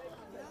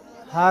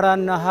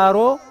ሐራና ሐሮ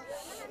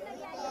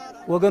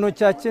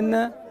ወገኖቻችን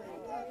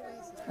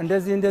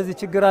እንደዚህ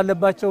ችግር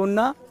አለባቸውና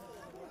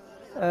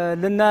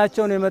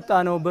ልናያቸው ነው የመጣ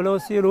ነው ብለው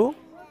ሲሉ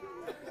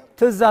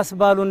ትዛስ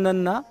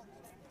ባሉንና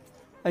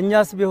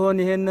እኛስ ቢሆን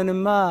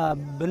ይሄንንማ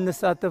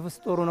ብንሳተፍስ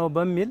ጥሩ ነው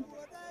በሚል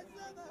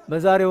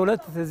በዛሬው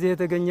ዕለት እዚህ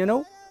የተገኘ ነው።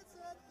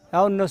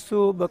 ያው እነሱ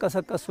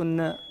በቀሰቀሱን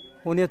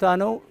ሁኔታ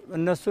ነው።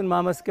 እነሱን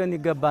ማመስገን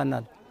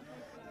ይገባናል።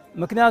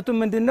 ምክንያቱም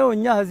ምንድነው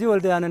እኛ እዚህ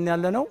ወልዲያንን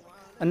ያለነው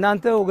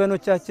እናንተ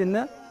ወገኖቻችን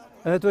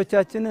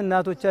እህቶቻችን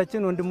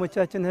እናቶቻችን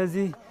ወንድሞቻችን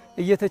እዚህ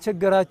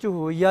እየተቸገራችሁ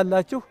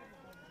እያላችሁ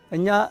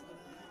እኛ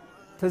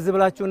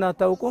ተዝብላችሁና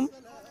አታውቁም።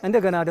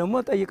 እንደገና ደግሞ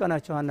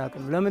ጠይቀናችሁ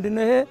አናውቅም።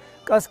 ለምንድነው ይሄ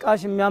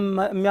ቀስቃሽ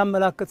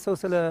የሚያመላክት ሰው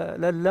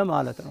ስለሌለ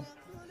ማለት ነው።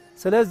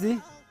 ስለዚህ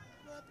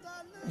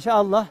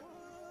ኢንሻአላህ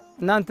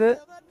እናንተ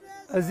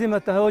እዚህ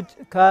መተኸውጅ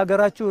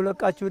ከሀገራችሁ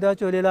ለቃችሁ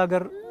ሄዳችሁ ሌላ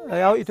ሀገር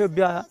ያው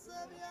ኢትዮጵያ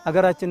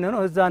ሀገራችን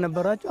ነው እዛ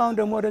ነበራችሁ። አሁን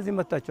ደግሞ ወደዚህ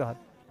መጣችኋል።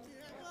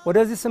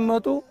 ወደዚህ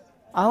ስመጡ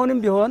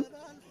አሁንም ቢሆን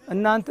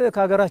እናንተ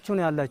ከሀገራችሁ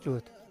ነው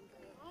ያላችሁት።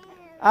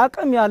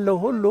 አቅም ያለው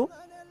ሁሉ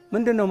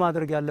ምንድነው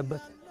ማድረግ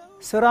ያለበት?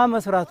 ስራ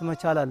መስራት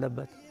መቻል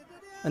አለበት።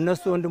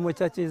 እነሱ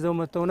ወንድሞቻችን ይዘው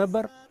መተው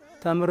ነበር።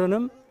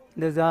 ተምርንም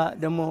እንደዛ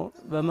ደግሞ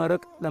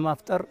በመረቅ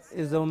ለማፍጠር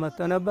ይዘው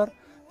መተው ነበር።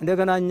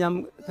 እንደገና እኛም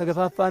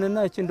ተገፋፋንና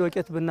እቺ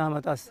እንደወቄት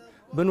ብናመጣስ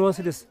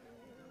ብንወስድስ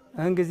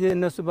አሁን ጊዜ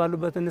እነሱ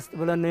ባሉበት እንስጥ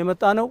ብለን ነው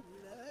የመጣ ነው።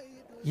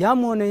 ያም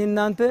ሆነ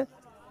እናንተ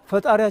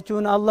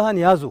ፈጣሪያችሁን አላህን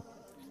ያዙ።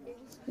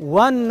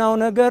 ዋናው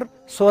ነገር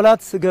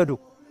ሶላት ስገዱ።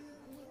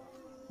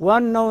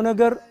 ዋናው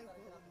ነገር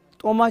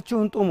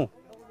ጦማችሁን ጡሙ።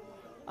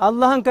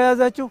 አላህን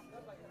ከያዛችሁ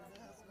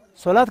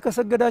ሶላት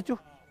ከሰገዳችሁ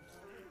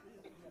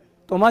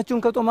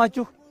ጦማችሁን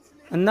ከጦማችሁ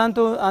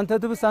አንተ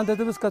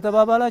ትብስ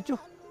ከተባባላችሁ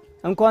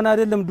እንኳን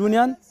አይደለም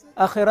ዱንያን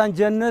አኺራን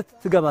ጀነት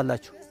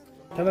ትገባላችሁ።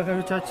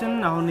 ተመልካቾቻችን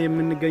አሁን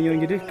የምንገኘው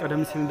እንግዲህ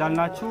ቀደም ሲል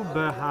እንዳልናችሁ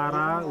በሐራ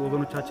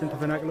ወገኖቻችን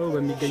ተፈናቅለው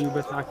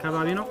በሚገኙበት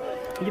አካባቢ ነው።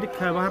 እንግዲህ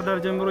ከባህር ዳር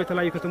ጀምሮ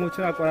የተለያዩ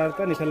ከተሞችን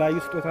አቆራርጠን የተለያዩ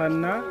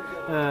ስጦታና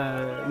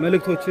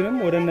መልእክቶችንም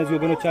ወደ እነዚህ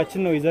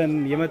ወገኖቻችን ነው ይዘን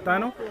የመጣ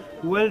ነው።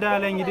 ወልዳ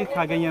ላይ እንግዲህ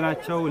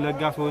ካገኘናቸው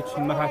ለጋሶች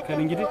መካከል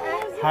እንግዲህ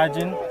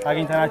ሀጅን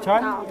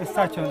አግኝተናቸዋል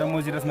እሳቸው ደግሞ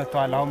እዚህ ድረስ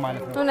መጥተዋል አሁን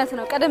ማለት ነው እውነት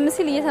ነው ቀደም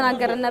ሲል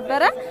እየተናገረን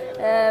ነበር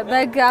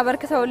በግ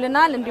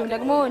አበርክተውልናል እንዲሁም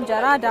ደግሞ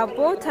እንጀራ ዳቦ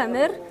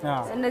ተምር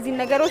እነዚህ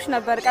ነገሮች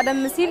ነበር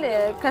ቀደም ሲል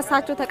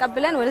ከሳቸው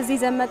ተቀብለን ወደዚህ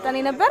ዘመጠን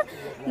ነበር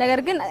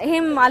ነገር ግን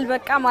ይሄም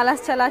አልበቃም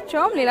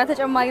አላስቻላቸውም ሌላ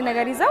ተጨማሪ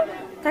ነገር ይዘው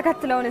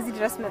ተከትለውን እዚህ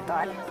ድረስ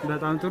መጥተዋል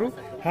በጣም ጥሩ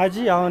ሀጂ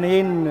አሁን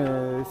ይሄን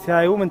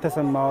ሲያዩ ምን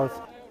ተሰማዎት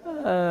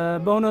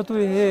በእውነቱ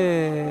ይሄ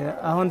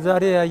አሁን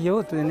ዛሬ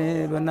ያየሁት እኔ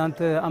በእናንተ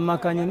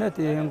አማካኝነት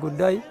ይሄን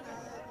ጉዳይ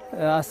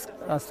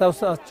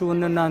አስተውሳችሁን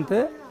እናንተ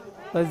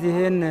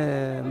በዚህን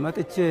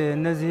መጥቼ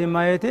እነዚህ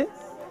ማየቴ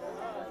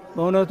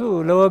በእውነቱ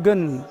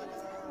ለወገን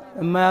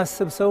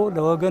የማያስብ ሰው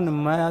ለወገን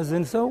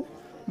የማያዝን ሰው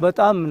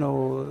በጣም ነው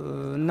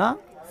እና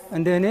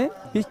እንደኔ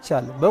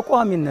ቢቻል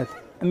በቋሚነት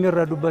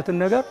የሚረዱበትን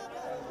ነገር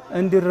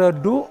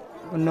እንዲረዱ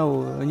ነው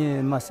እኔ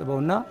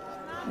ማስበውና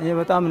እኔ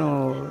በጣም ነው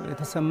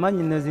የተሰማኝ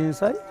እነዚህን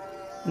ሳይ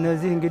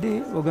እነዚህ እንግዲህ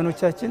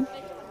ወገኖቻችን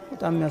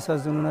በጣም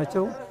የሚያሳዝኑ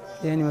ናቸው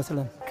ይሄን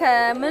ይመስላል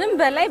ከምንም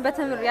በላይ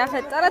በተምር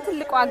ያፈጠረ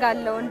ትልቅ ዋጋ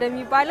አለው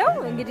እንደሚባለው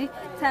እንግዲህ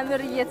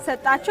ተምር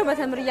እየተሰጣቸው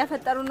በተምር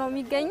ያፈጠሩ ነው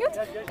የሚገኙት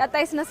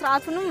ቀጣይ ስነ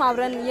ስርዓቱንም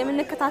አብረን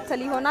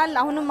የምንከታተል ይሆናል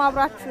አሁንም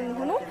አብራችሁን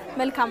ሁኑ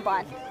መልካም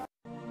በዓል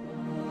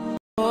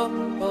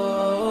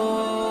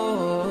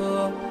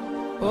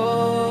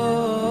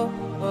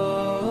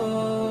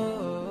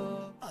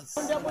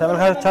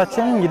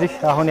ተመልካቾቻችን እንግዲህ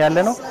አሁን ያለ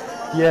ነው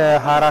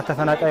የሐራ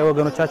ተፈናቃይ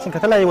ወገኖቻችን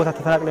ከተለያየ ቦታ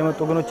ተፈናቅለው የመጡ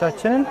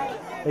ወገኖቻችንን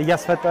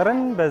እያስፈጠርን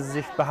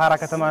በዚህ በሐራ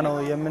ከተማ ነው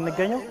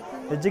የምንገኘው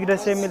እጅግ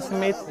ደስ የሚል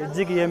ስሜት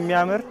እጅግ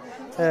የሚያምር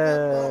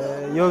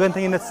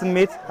የወገንተኝነት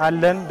ስሜት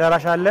አለን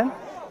ደራሽ አለን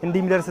እንዲህ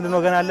የሚደርስልን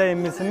ወገን አለ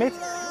የሚል ስሜት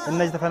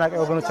እነዚህ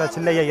ተፈናቃይ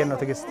ወገኖቻችን ላይ ያየን ነው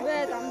ትግስት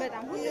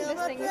በጣም ሁሉ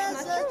ደስተኞች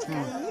ናቸው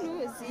ሙሉ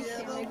እዚህ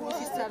ምግቡ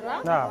ሲሰራ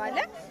ባለ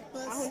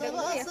አሁን ደግሞ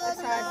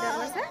ያስተሳ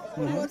ደረሰ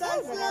ሁሉታ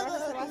በጋራ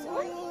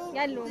ተሰባስበው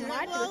ያለው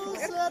ማድ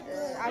በፍቅር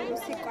አብሮ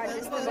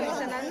ሲቋደስ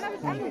ተመልሰናልና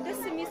በጣም ደስ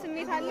የሚል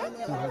ስሜት አለ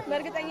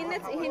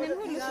በእርግጠኝነት ይሄንን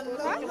ሁሉ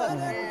ስጦታ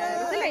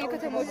በተለያዩ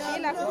ከተሞች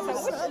የላኩት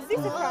ሰዎች እዚህ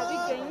ስፍራ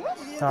ቢገኙ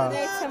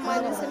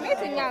የተሰማንን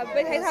ስሜት እኛ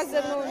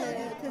በታዘብነውን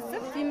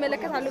ትዝብት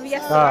ይመለከታሉ ብዬ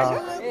አስባለሁ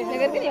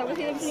ነገር ግን ያው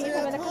በቴሌቪዥን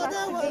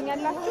እየተመለከታችሁ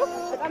ትገኛላችሁ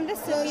በጣም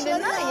ደስ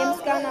የሚልና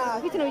የምስጋና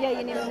ፊት ነው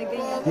ያየን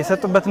የምንገኘው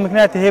የሰጡበት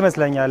ምክንያት ይሄ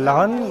ይመስለኛል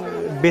አሁን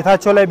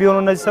ቤታቸው ላይ ቢሆኑ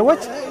እነዚህ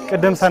ሰዎች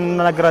ቅድም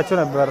ሳንናገራቸው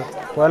ነበር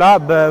ወላ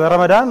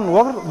በረመዳን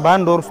ወር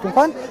ባንድ ወር ውስጥ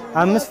እንኳን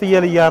 5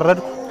 ፍየል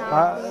ያረድኩ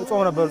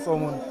ጾም ነበር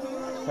ጾሙን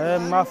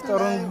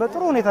ማፍጠሩን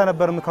በጥሩ ሁኔታ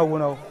ነበር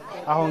ምከውነው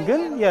አሁን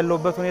ግን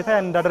ያለውበት ሁኔታ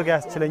እንዳደርጋ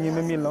ያስችለኝም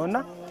የሚል ነውና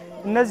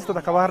እነዚህ ስጦታ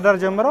ከባህር ዳር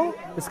ጀምረው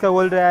እስከ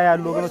ወልዲያ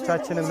ያሉ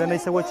ወገኖቻችንን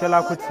ለነዚህ ሰዎች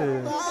የላኩት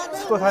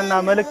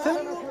ስጦታና መልእክት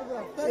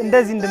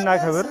እንደዚህ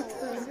እንድናከብር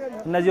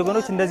እነዚህ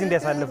ወገኖች እንደዚህ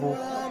እንዲያሳልፉ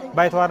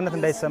ባይተዋርነት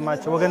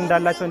እንዳይሰማቸው ወገን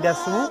እንዳላቸው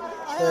እንዲያስቡ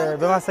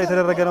በማሳይ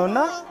ተደረገ ነውና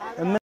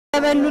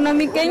በሉ ነው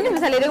የሚገኙ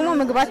በተለይ ደግሞ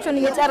ምግባቸውን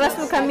እየጨረሱ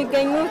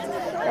ከሚገኙት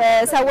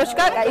ሰዎች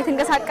ጋር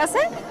የተንቀሳቀሰ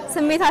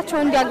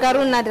ስሜታቸውን እንዲያጋሩ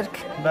እናድርግ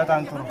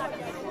በጣም ጥሩ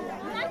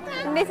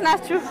እንዴት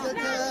ናችሁ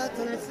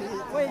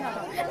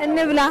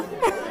እንብላ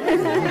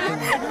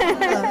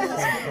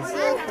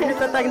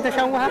ተጣጣኝ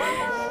ተሻውሃ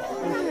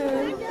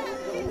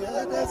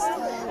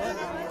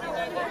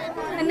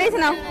እንዴት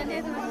ነው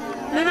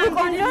ምን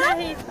ቆንጆ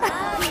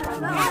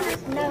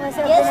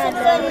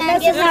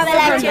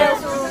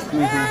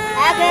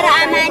አገር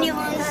አማን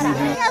ይሁን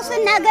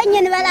ስናገኝ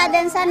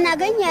እንበላለን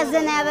ሳናገኝ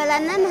ያዘና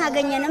ያበላናን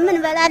አገኘንም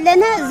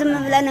እንበላለን ዝም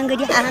ብለን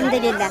እንግዲህ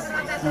አልሐምዱሊላህ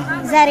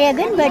ዛሬ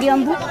ግን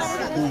በደንቡ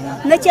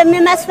መቼም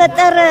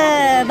የማስፈጠር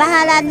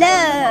ባህል አለ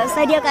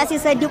ሰደቃ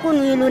ሲሰድቁን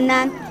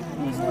ይሉናል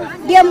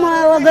ደሞ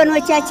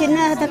ወገኖቻችን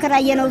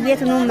ተከራየነው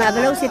ቤት ነው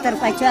ማብለው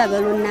ሲተርፋቸው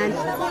ያበሉናል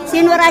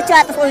ሲኖራቸው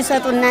አጥፎ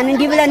ይሰጡናል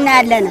እንዲህ ብለን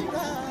ያለና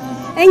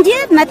እንጂ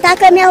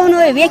መታከሚያ ሆኖ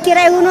ቤት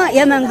ኪራይ ሆኖ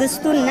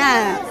የመንግስቱና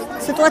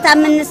ስጦታ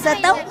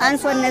የምንሰጠው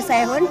አንሶነ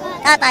ሳይሆን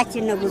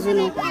ጣጣችን ነው ብዙ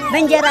ነው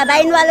በእንጀራ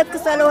ባይኗ ልክ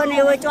ስለሆነ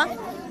ይወጫ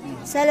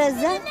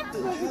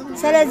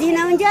ስለዚህ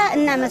ነው እንጂ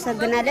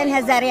እናመሰግናለን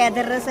ዛሬ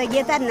ያደረሰ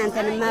ጌታ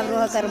እናንተንም አብሮ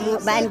ከርሞ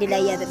በአንድ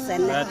ላይ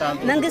ያደርሰና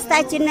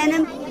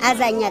መንግስታችንንም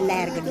አዛኛላ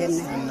ያርግልን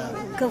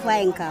ክፉ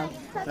አይንካው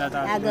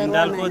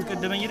እንዳልኩት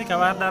ቅድም እንግዲህ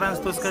ከባህር ዳር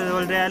አንስቶ እስከ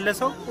ወልዲያ ያለ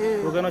ሰው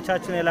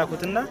ወገኖቻችን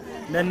የላኩትና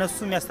ለነሱ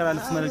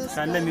የሚያስተላልፍ መልእክት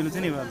ካለ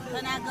የሚሉትን ይባሉ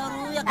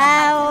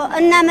አዎ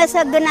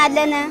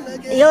እናመሰግናለን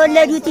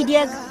የወለዱት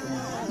ይደግ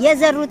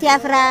የዘሩት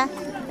ያፍራ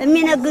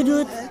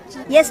የሚነግዱት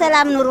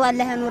የሰላም ኑሮ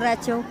አላህ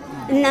ያኑራቸው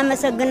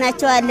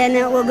እናመሰግናቸዋለን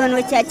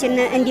ወገኖቻችን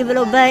እንዲህ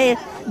ብለው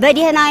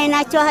በደህና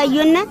አይናቸው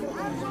አዩና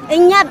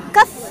እኛ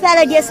ከፍ ያለ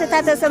ደስታ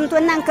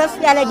ተሰምቶና ከፍ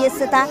ያለ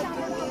ደስታ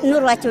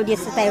ኑሯቸው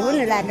ደስታ ይሁን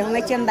እላለሁ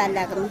መቼም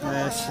ባላቅም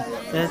እሺ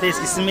እህቴስ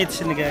ስሜትሽ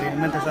ንገሪ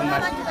ምን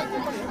ተሰማሽ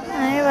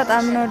አይ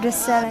በጣም ነው ደስ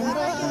ያለኝ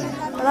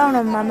በጣም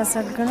ነው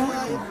ማመሰግነው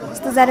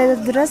እስከ ዛሬ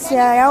ድረስ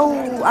ያው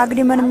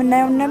አግሪመን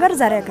የምናየው ነገር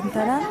ዛሬ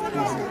አግኝተናል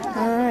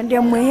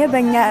ደግሞ ይሄ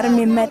በእኛ እርም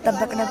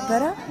የማይጠበቅ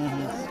ነበር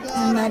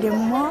እና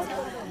ደግሞ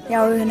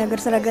ያው ይሄ ነገር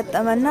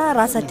ስለገጠመና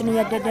ራሳችን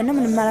እያደደነ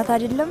ምን ማለት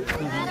አይደለም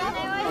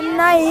እና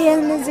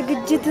ይሄን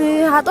ዝግጅት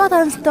አጧት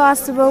አንስተው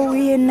አስበው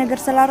ይሄን ነገር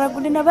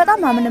ስላረጉልና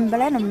በጣም አምንም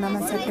በላይ ነው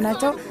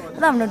እናመሰግናቸው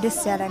በጣም ነው ደስ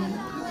ያለኝ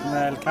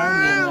መልካም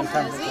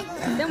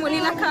ደግሞ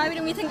ሌላ አካባቢ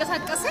ደግሞ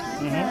የተንቀሳቀሰ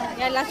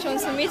ያላቸውን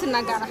ስሜት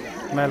እናጋራ።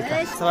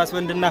 መልካም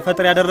ተሰባስበን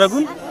እንድናፈጥር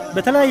ያደረጉን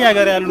በተለያየ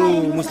ሀገር ያሉ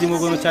ሙስሊም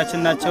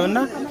ወገኖቻችን ናቸውና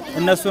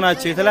እነሱ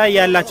ናቸው የተለያየ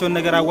ያላቸውን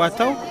ነገር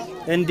አዋጣው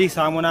እንዲህ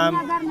ሳሙናም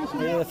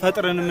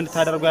ፈጥርን ምን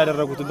ታደርጉ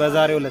ያደረጉት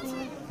በዛሬው ዕለት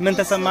ምን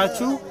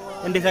ተሰማችሁ?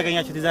 እንዴት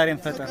ያገኛችሁት የዛሬን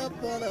ፈጥር?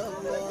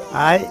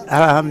 አይ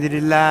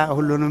አልহামዱሊላህ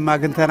ሁሉንም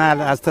አግኝተናል።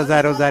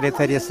 አስተዛሬው ዛሬ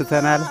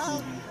ተደስተናል።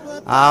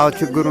 አዎ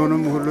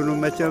ችግሩንም ሁሉንም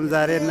መቼም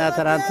ዛሬና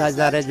ትናንት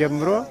ዛሬ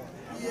ጀምሮ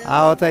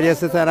አዎ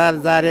ተደስተናል።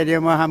 ዛሬ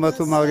ደግሞ አመቱ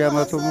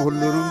ማውሊያመቱም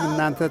ሁሉንም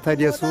እናንተ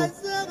ተደሱ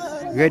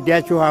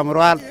ገዳችሁ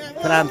አምሯል።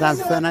 ትናንት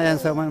አንስተና ያን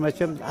ሰሞን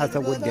መቼም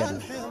አልተጎዳንም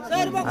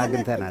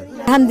አግኝተናል።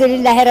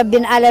 አልহামዱሊላህ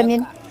ረቢል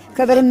ዓለሚን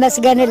ክብር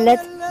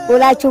መስገንለት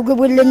ሁላችሁ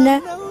ግቡልና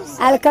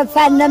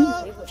አልከፋንም።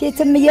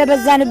 ፊትም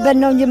እየበዛንበት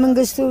ነው እንጂ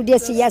መንግስቱ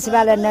ደስ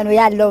እያስባለን ነው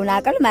ያለውን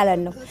አቅል ማለት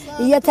ነው።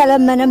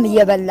 እየተለመነም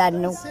እየበላን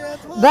ነው።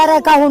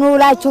 በረካ ሁኑ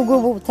ሁላችሁ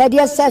ግቡ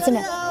ተደሰትነ።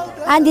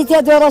 አንዲት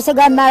የዶሮ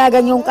ስጋ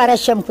ማላገኘውን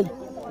ቀረሸምኩኝ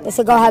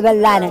ስጋው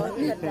ሀበላነ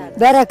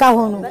በረካ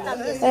ሁኑ።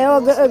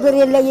 እግር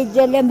የለኝ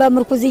እጀለም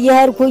በምርኩዝ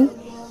እየሄድኩኝ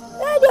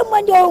ደግሞ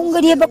እንደው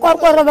እንግዲህ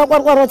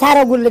በቆርቆሮ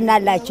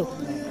ታረጉልናላችሁ።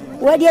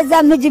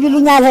 ወዲያዛም ሂጅ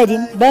ቢሉኝ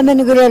አልሄድም በምን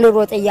እግሬ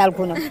ልሮጥ እያልኩ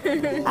ነው።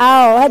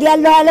 አዎ ሄድ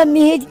ያለው ዓለም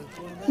ይሄድ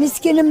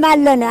ምስኪንም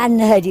አለና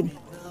አንሄድም።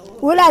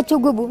 ሁላችሁ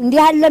ግቡ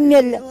እንዲህ አለም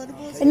የለ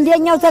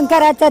እንደኛው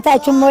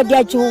ተንከራተታችሁ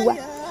ወዲያችሁዋ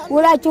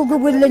ሁላችሁ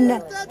ግቡልና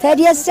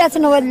ተደሰት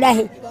ነው ወላሂ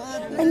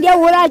እንዴው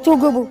ሁላችሁ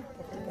ግቡ።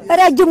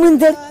 ረጅም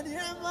እንድር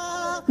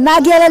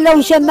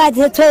ማገለለውን ሸማት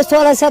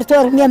ቶሎ ሰርቶ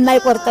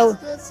የማይቆርጠው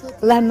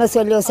اللهم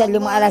صل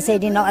وسلم على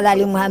سيدنا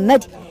وعلى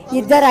محمد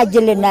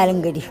ይደራጅልናል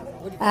እንግዲህ።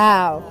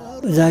 አዎ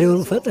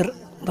ዛሬውን ፈጥር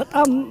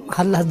በጣም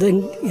አላህ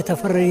ዘንድ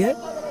የተፈረየ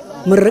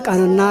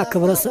ምርቃንና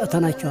ክብረ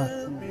ሰጥተናቸዋል።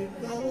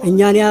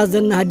 እኛን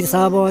ያዘና አዲስ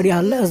አበባ ወዲህ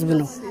ያለ ህዝብ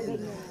ነው።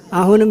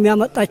 አሁንም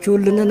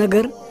ያመጣችሁልን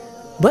ነገር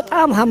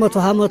በጣም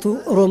ሀመቱ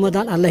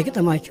ረመዳን አላህ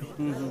ይቀጠማችሁ።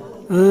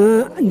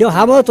 እንደው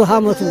ሀመቱ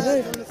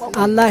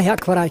አላህ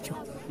ያክፈራችሁ።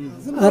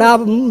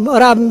 ራብ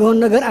የሚሆን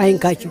ነገር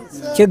አይንካችሁ፣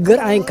 ችግር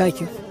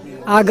አይንካችሁ።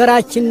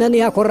 አገራችንን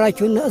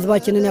ያኮራችሁና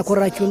ህዝባችንን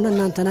ያኮራችሁና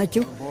እናንተ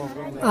ናችሁ።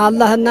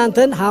 አላህ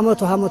እናንተን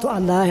ሀመቱ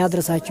አላህ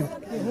ያድርሳችሁ።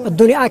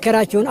 الدنيا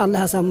አከራችሁን አላህ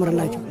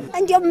ያሳምርላችሁ።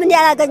 እንደው ምን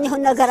ያላገኘው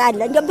ነገር አለ?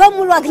 እንደው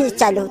በሙሉ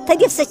አግኝቻለሁ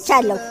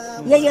ተደስቻለሁ።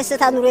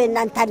 የየስታ ኑሮ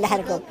እናንተ አላህ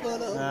አርገው።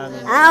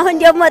 አሁን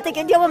ደግሞ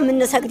ጥቂት ደግሞ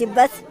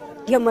የምንሰግድበት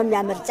ደግሞ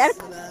የሚያምር ጨርቅ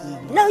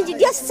ነው እንጂ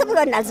ደስ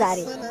ብሎናል። ዛሬ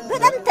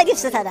በጣም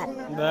ተደስተናል።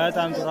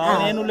 በጣም ጥሩ።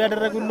 አሁን ይሄን ሁሉ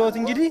ያደረጉልዎት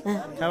እንግዲህ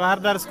ከባህር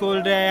ዳር እስከ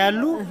ወልዲያ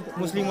ያሉ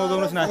ሙስሊም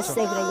ወገኖች ናቸው።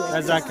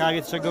 ከዛ አካባቢ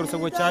የተቸገሩ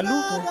ሰዎች አሉ።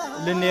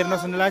 ልንሄድ ነው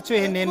ስንላቸው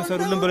ይሄን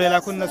ሰሩልን ብለው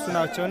የላኩን እነሱ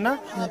ናቸውና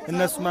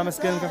እነሱ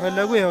ማመስገን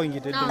ከፈለጉ ይሄው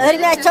እንግዲህ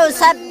እድሜያቸው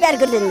ሳብ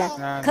ያርግልና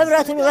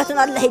ክብረቱን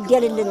ውበቱን አላህ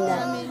ይደልልና።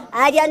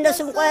 አዲያ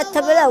እነሱም ቆየት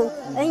ብለው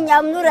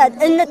እኛም ኑረን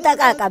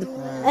እንጠቃቀም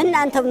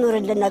እናንተም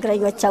ኑርልን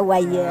ነግረኞች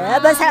አዋየ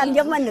በሰላም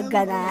ደግሞ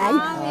እንገናኝ።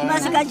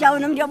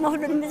 መስጋጃውንም ደግሞ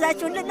ሁሉንም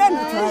ይዛችሁልን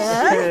ነው።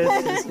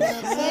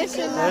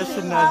 እሺ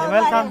እናቴ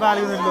መልካም በዓል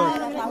ይሁንልዎት።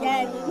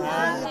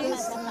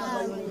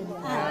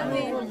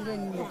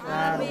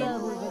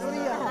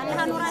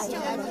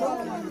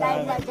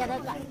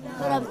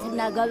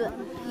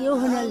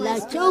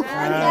 ይሁንላችሁ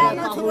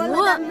ሁሉ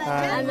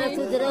አመቱ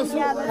ድረሱ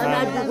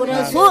አማዱ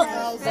ጉረሱ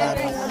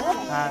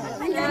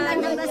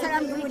እናንተም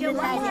በሰላም ግቡልኝ።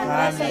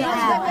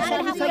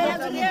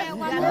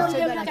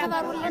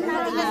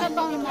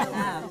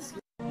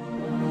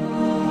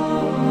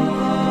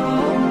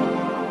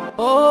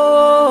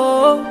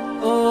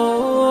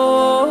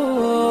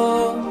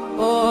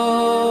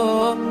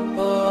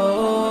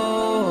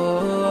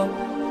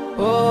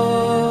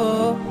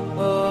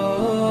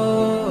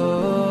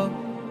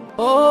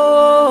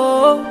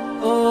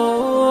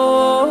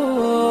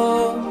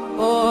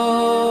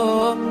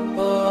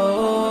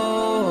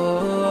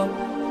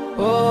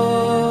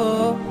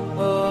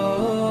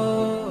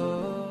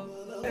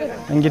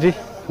 እንግዲህ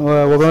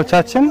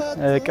ወገኖቻችን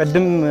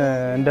ቀድም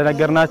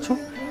እንደነገርናችሁ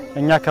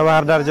እኛ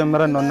ከባህር ዳር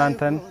ጀምረን ነው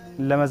እናንተን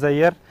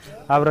ለመዘየር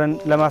አብረን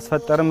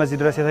ለማስፈጠርም እዚህ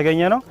ድረስ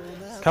የተገኘ ነው።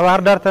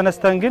 ከባህር ዳር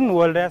ተነስተን ግን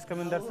ወልዲያ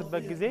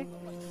እስከምንደርስበት ጊዜ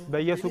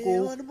በየሱቁ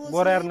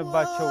ጎራ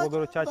ያርንባቸው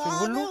ወገኖቻችን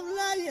ሁሉ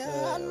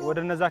ወደ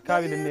እነዛ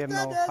አካባቢ ልንሄድ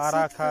ነው።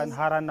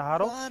 ሐራና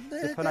ሐሮ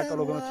የተፈናቀሉ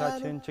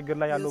ወገኖቻችን ችግር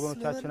ላይ ያሉ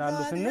ወገኖቻችን አሉ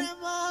ስንል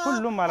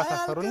ሁሉም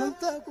አላሳፈሩንም።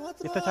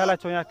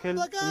 የተቻላቸውን ያክል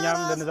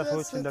እኛም ለነዛ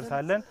ሰዎች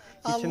እንደርሳለን።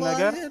 ይችን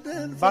ነገር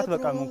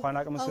ባትበቃም እንኳን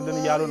አቅምሱልን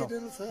እያሉ ነው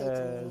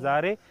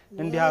ዛሬ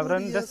እንዲህ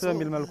አብረን ደስ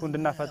በሚል መልኩ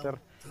እንድናፈጥር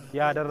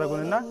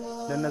ያደረጉንና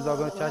ለነዛ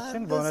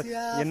ወገኖቻችን በእውነት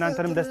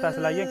የእናንተንም ደስታ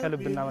ስላየን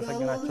ከልብ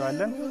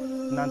እናመሰግናቸዋለን።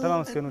 እናንተም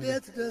አመስግኑልን።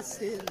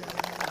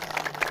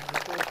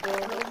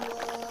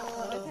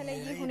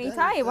 በተለየ ሁኔታ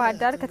የባህር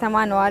ዳር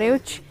ከተማ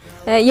ነዋሪዎች፣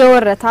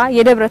 የወረታ፣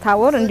 የደብረ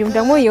ታቦር እንዲሁም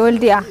ደግሞ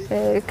የወልዲያ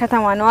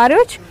ከተማ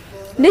ነዋሪዎች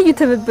ልዩ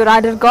ትብብር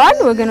አድርገዋል።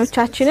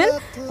 ወገኖቻችንን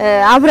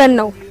አብረን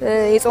ነው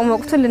የጾም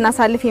ወቅቱን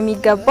ልናሳልፍ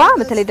የሚገባ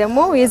በተለይ ደግሞ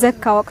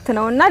የዘካ ወቅት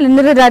ነውና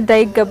ልንረዳዳ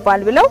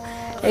ይገባል ብለው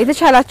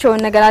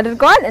የተቻላቸውን ነገር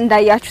አድርገዋል።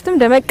 እንዳያችሁትም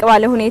ደመቅ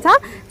ባለ ሁኔታ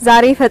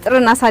ዛሬ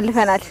ፈጥርን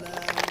አሳልፈናል።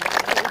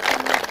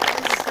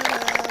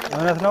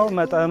 እውነት ነው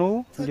መጠኑ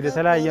እንግዲህ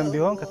የተለያየም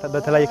ቢሆን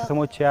በተለያየ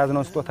ከተሞች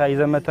የያዝነው ስጦታ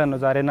ይዘመተን ነው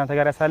ዛሬ እናንተ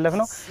ጋር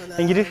ያሳለፍነው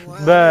እንግዲህ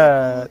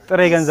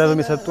በጥሬ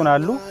ገንዘብም ይሰጡን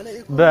አሉ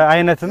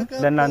በአይነትም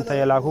ለእናንተ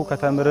የላኩ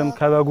ከተምርም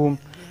ከበጉም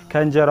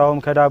ከእንጀራውም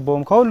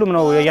ከዳቦም ከሁሉም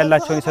ነው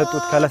ያላቸውን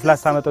ይሰጡት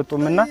ከለስላሳ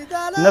መጠጡምና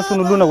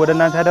እነሱን ሁሉ ነው ወደ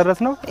እናንተ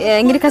ያደረስነው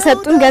እንግዲህ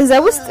ከሰጡን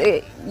ገንዘብ ውስጥ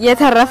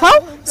የተረፈው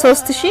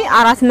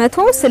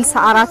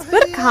 3464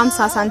 ብር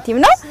ከ50 ሳንቲም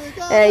ነው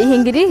ይሄ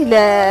እንግዲህ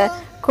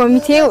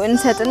ለኮሚቴው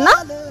እንሰጥና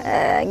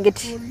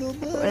እንግዲህ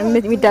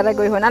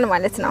የሚደረገው ይሆናል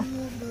ማለት ነው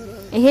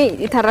ይሄ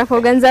የተረፈው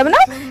ገንዘብ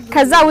ነው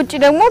ከዛ ውጪ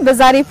ደግሞ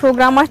በዛሬ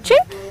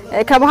ፕሮግራማችን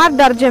ከባህር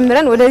ዳር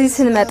ጀምረን ወደዚህ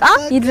ስንመጣ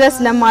ይድረስ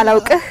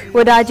ለማላውቅህ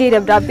ወዳጄ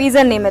ደብዳቤ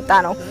ይዘን የመጣ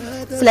ነው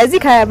ስለዚህ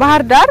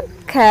ከባህር ዳር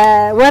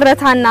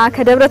ከወረታና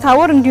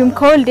ከደብረታቦር እንዲሁም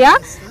ከወልዲያ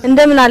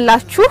እንደምን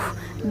አላችሁ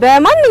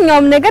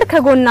በማንኛውም ነገር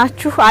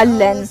ከጎናችሁ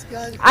አለን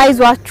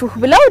አይዟችሁ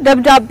ብለው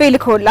ደብዳቤ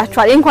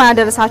ልከውላችኋል እንኳን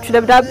አደረሳችሁ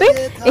ደብዳቤ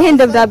ይሄን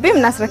ደብዳቤ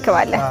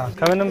እናስረክባለን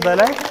ከምንም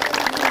በላይ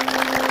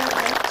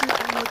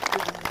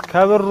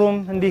ከብሩም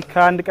እንዲህ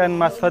ከአንድ ቀን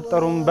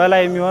ማስፈጠሩም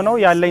በላይ የሚሆነው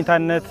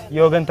ያለኝታነት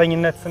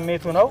የወገንተኝነት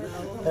ስሜቱ ነው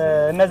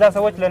እነዛ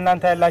ሰዎች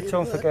ለእናንተ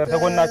ያላቸውን ፍቅር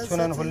ከጎናችሁ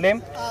ነን ሁሌም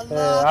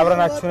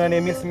አብረናችሁ ነን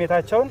የሚል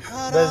ስሜታቸውን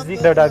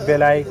በዚህ ደብዳቤ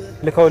ላይ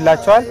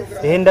ልከውላችኋል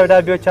ይሄን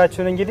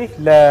ደብዳቤዎቻችሁን እንግዲህ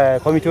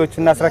ለኮሚቴዎቹ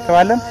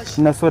እናስረክባለን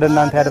እነሱ ወደ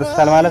እናንተ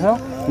ያደርሱታል ማለት ነው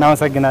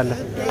እናመሰግናለን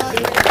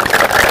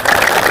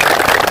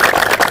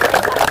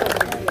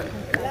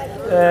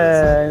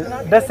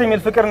ደስ የሚል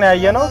ፍቅር ነው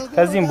ያየነው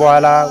ከዚህም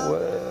በኋላ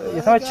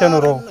የተመቸ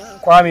ኑሮ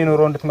ቋሚ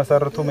ኑሮ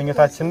እንድትመሰርቱ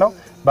ምኞታችን ነው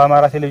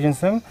በአማራ ቴሌቪዥን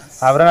ስም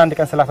አብረን አንድ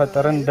ቀን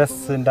ስላፈጠርን ደስ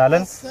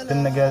እንዳለን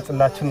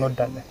ልንገልጽላችሁ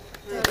እንወዳለን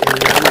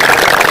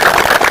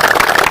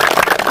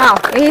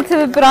ይሄ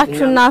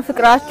ትብብራችሁና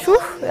ፍቅራችሁ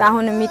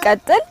አሁንም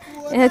ይቀጥል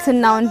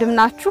እህትና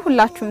ወንድምናችሁ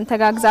ሁላችሁም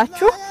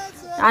ተጋግዛችሁ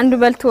አንዱ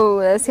በልቶ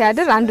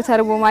ሲያድር አንዱ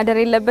ተርቦ ማደር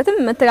የለበትም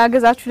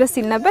መተጋገዛችሁ ደስ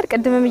ይል ነበር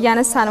ቅድምም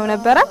እያነሳ ነው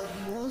ነበር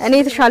እኔ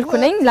ተሻልኩ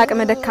ነኝ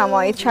ላቀመ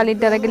ደካማ የተሻለ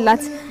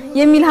ይደረግላት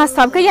የሚል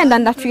ሐሳብ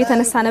ከያንዳንዳችሁ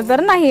እየተነሳ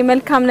ነበርና ይሄ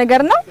መልካም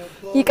ነገር ነው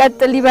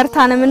ይቀጥል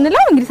ይበርታን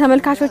ምንለው እንግዲህ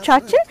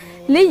ተመልካቾቻችን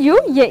ልዩ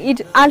የኢድ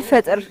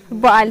አልፈጥር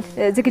በዓል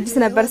ዝግጅት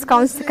ነበር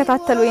እስካሁን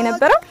ተከታተሉ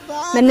የነበረው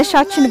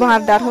መነሻችን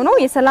ባህር ዳር ሆኖ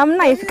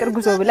የሰላምና የፍቅር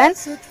ጉዞ ብለን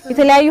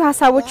የተለያዩ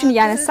ሐሳቦችን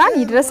ያነሳን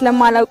ይድረስ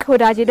ለማላውቅ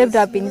ወዳጄ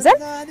ደብዳቤን ይዘን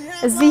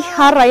እዚህ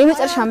ሐራ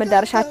የመጨረሻ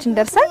መዳረሻችን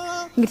ደርሰን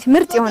እንግዲህ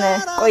ምርጥ የሆነ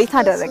ቆይታ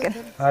አደረግን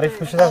አሪፍ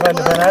ምሽት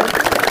አሳልፈናል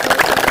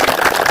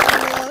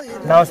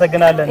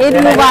እናመሰግናለን ኢድ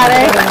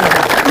ሙባረክ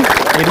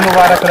ኢድ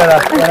ሙባረክ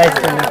ለራስህ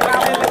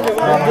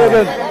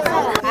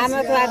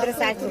አመቱ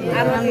አድርሳችሁ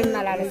አመቱ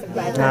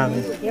ይመላለስባችሁ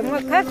አሜን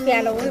የሞከፍ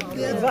ያለውን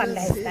ብዙ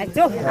አላህ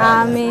ይስጣችሁ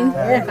አሜን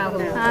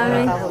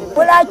አሜን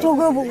ሁላችሁ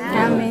ግቡ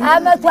አሜን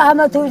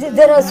አመቱ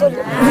ድረሱል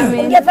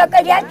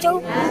እንደፈቀዳችሁ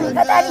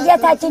ፈጣሪ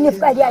ጌታችን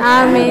ይፍቀዳችሁ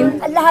አሜን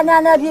አላህና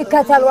ነብይ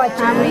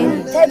ከተሏችሁ አሜን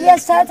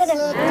ተደሰትን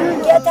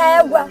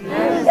ጌታዬዋ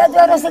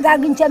የዶሮ ስጋ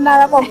ግንቸ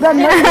ማራቆ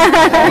ገመ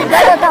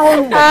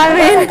በረካሁን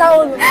አሜን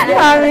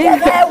አሜን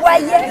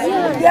ጌታዬዋዬ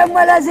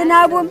የሞላ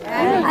ዝናቡም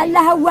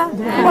አላህዋ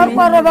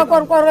ቆርቆሮ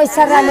በቆርቆሮ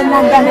ይሰራልና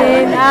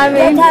አሜን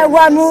አሜን ጌታዬዋ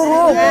ኑሩ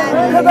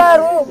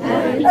ክበሩ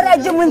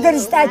ረጅሙን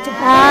ክርስታችሁ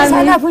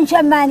ሰላፉን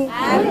ሸማኔ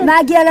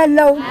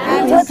ማገለለው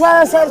ተቷ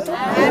ሰርቱ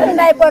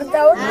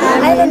እንዳይቆርጠው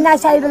አይልና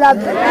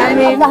ሳይብላብን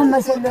አላህ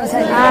መስሎ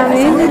ሰላም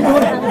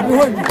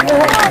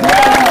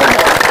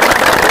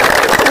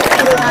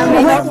አሜን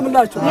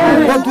አላቁምላችሁ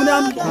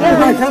በዱንያም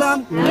በአኺራም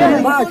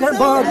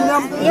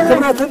በዱንያም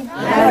ክብረትን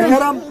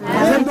በአኺራም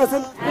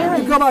ጀነትን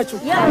ይገባችሁ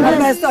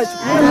አላህ ይስጣችሁ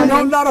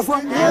የሁላ ረፎ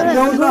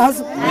የሁላ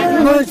ህዝብ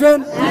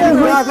ወጀን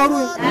ያገሩ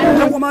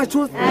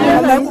የቆማችሁ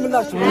አላህ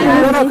ይቁምላችሁ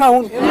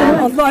በረካሁን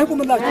አላህ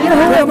ይቁምላችሁ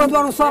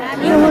በረመዳኑ ሷም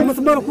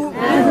የምትመርኩ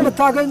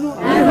የምታገኙ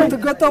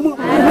የምትገጠሙ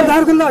አላህ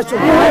ያርግላችሁ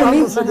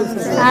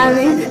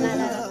አሜን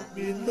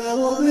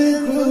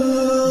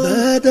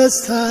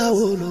በደስታ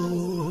ውሎ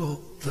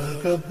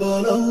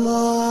ተቀበለ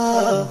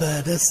አላህ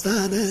በደስታ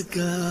ነጋ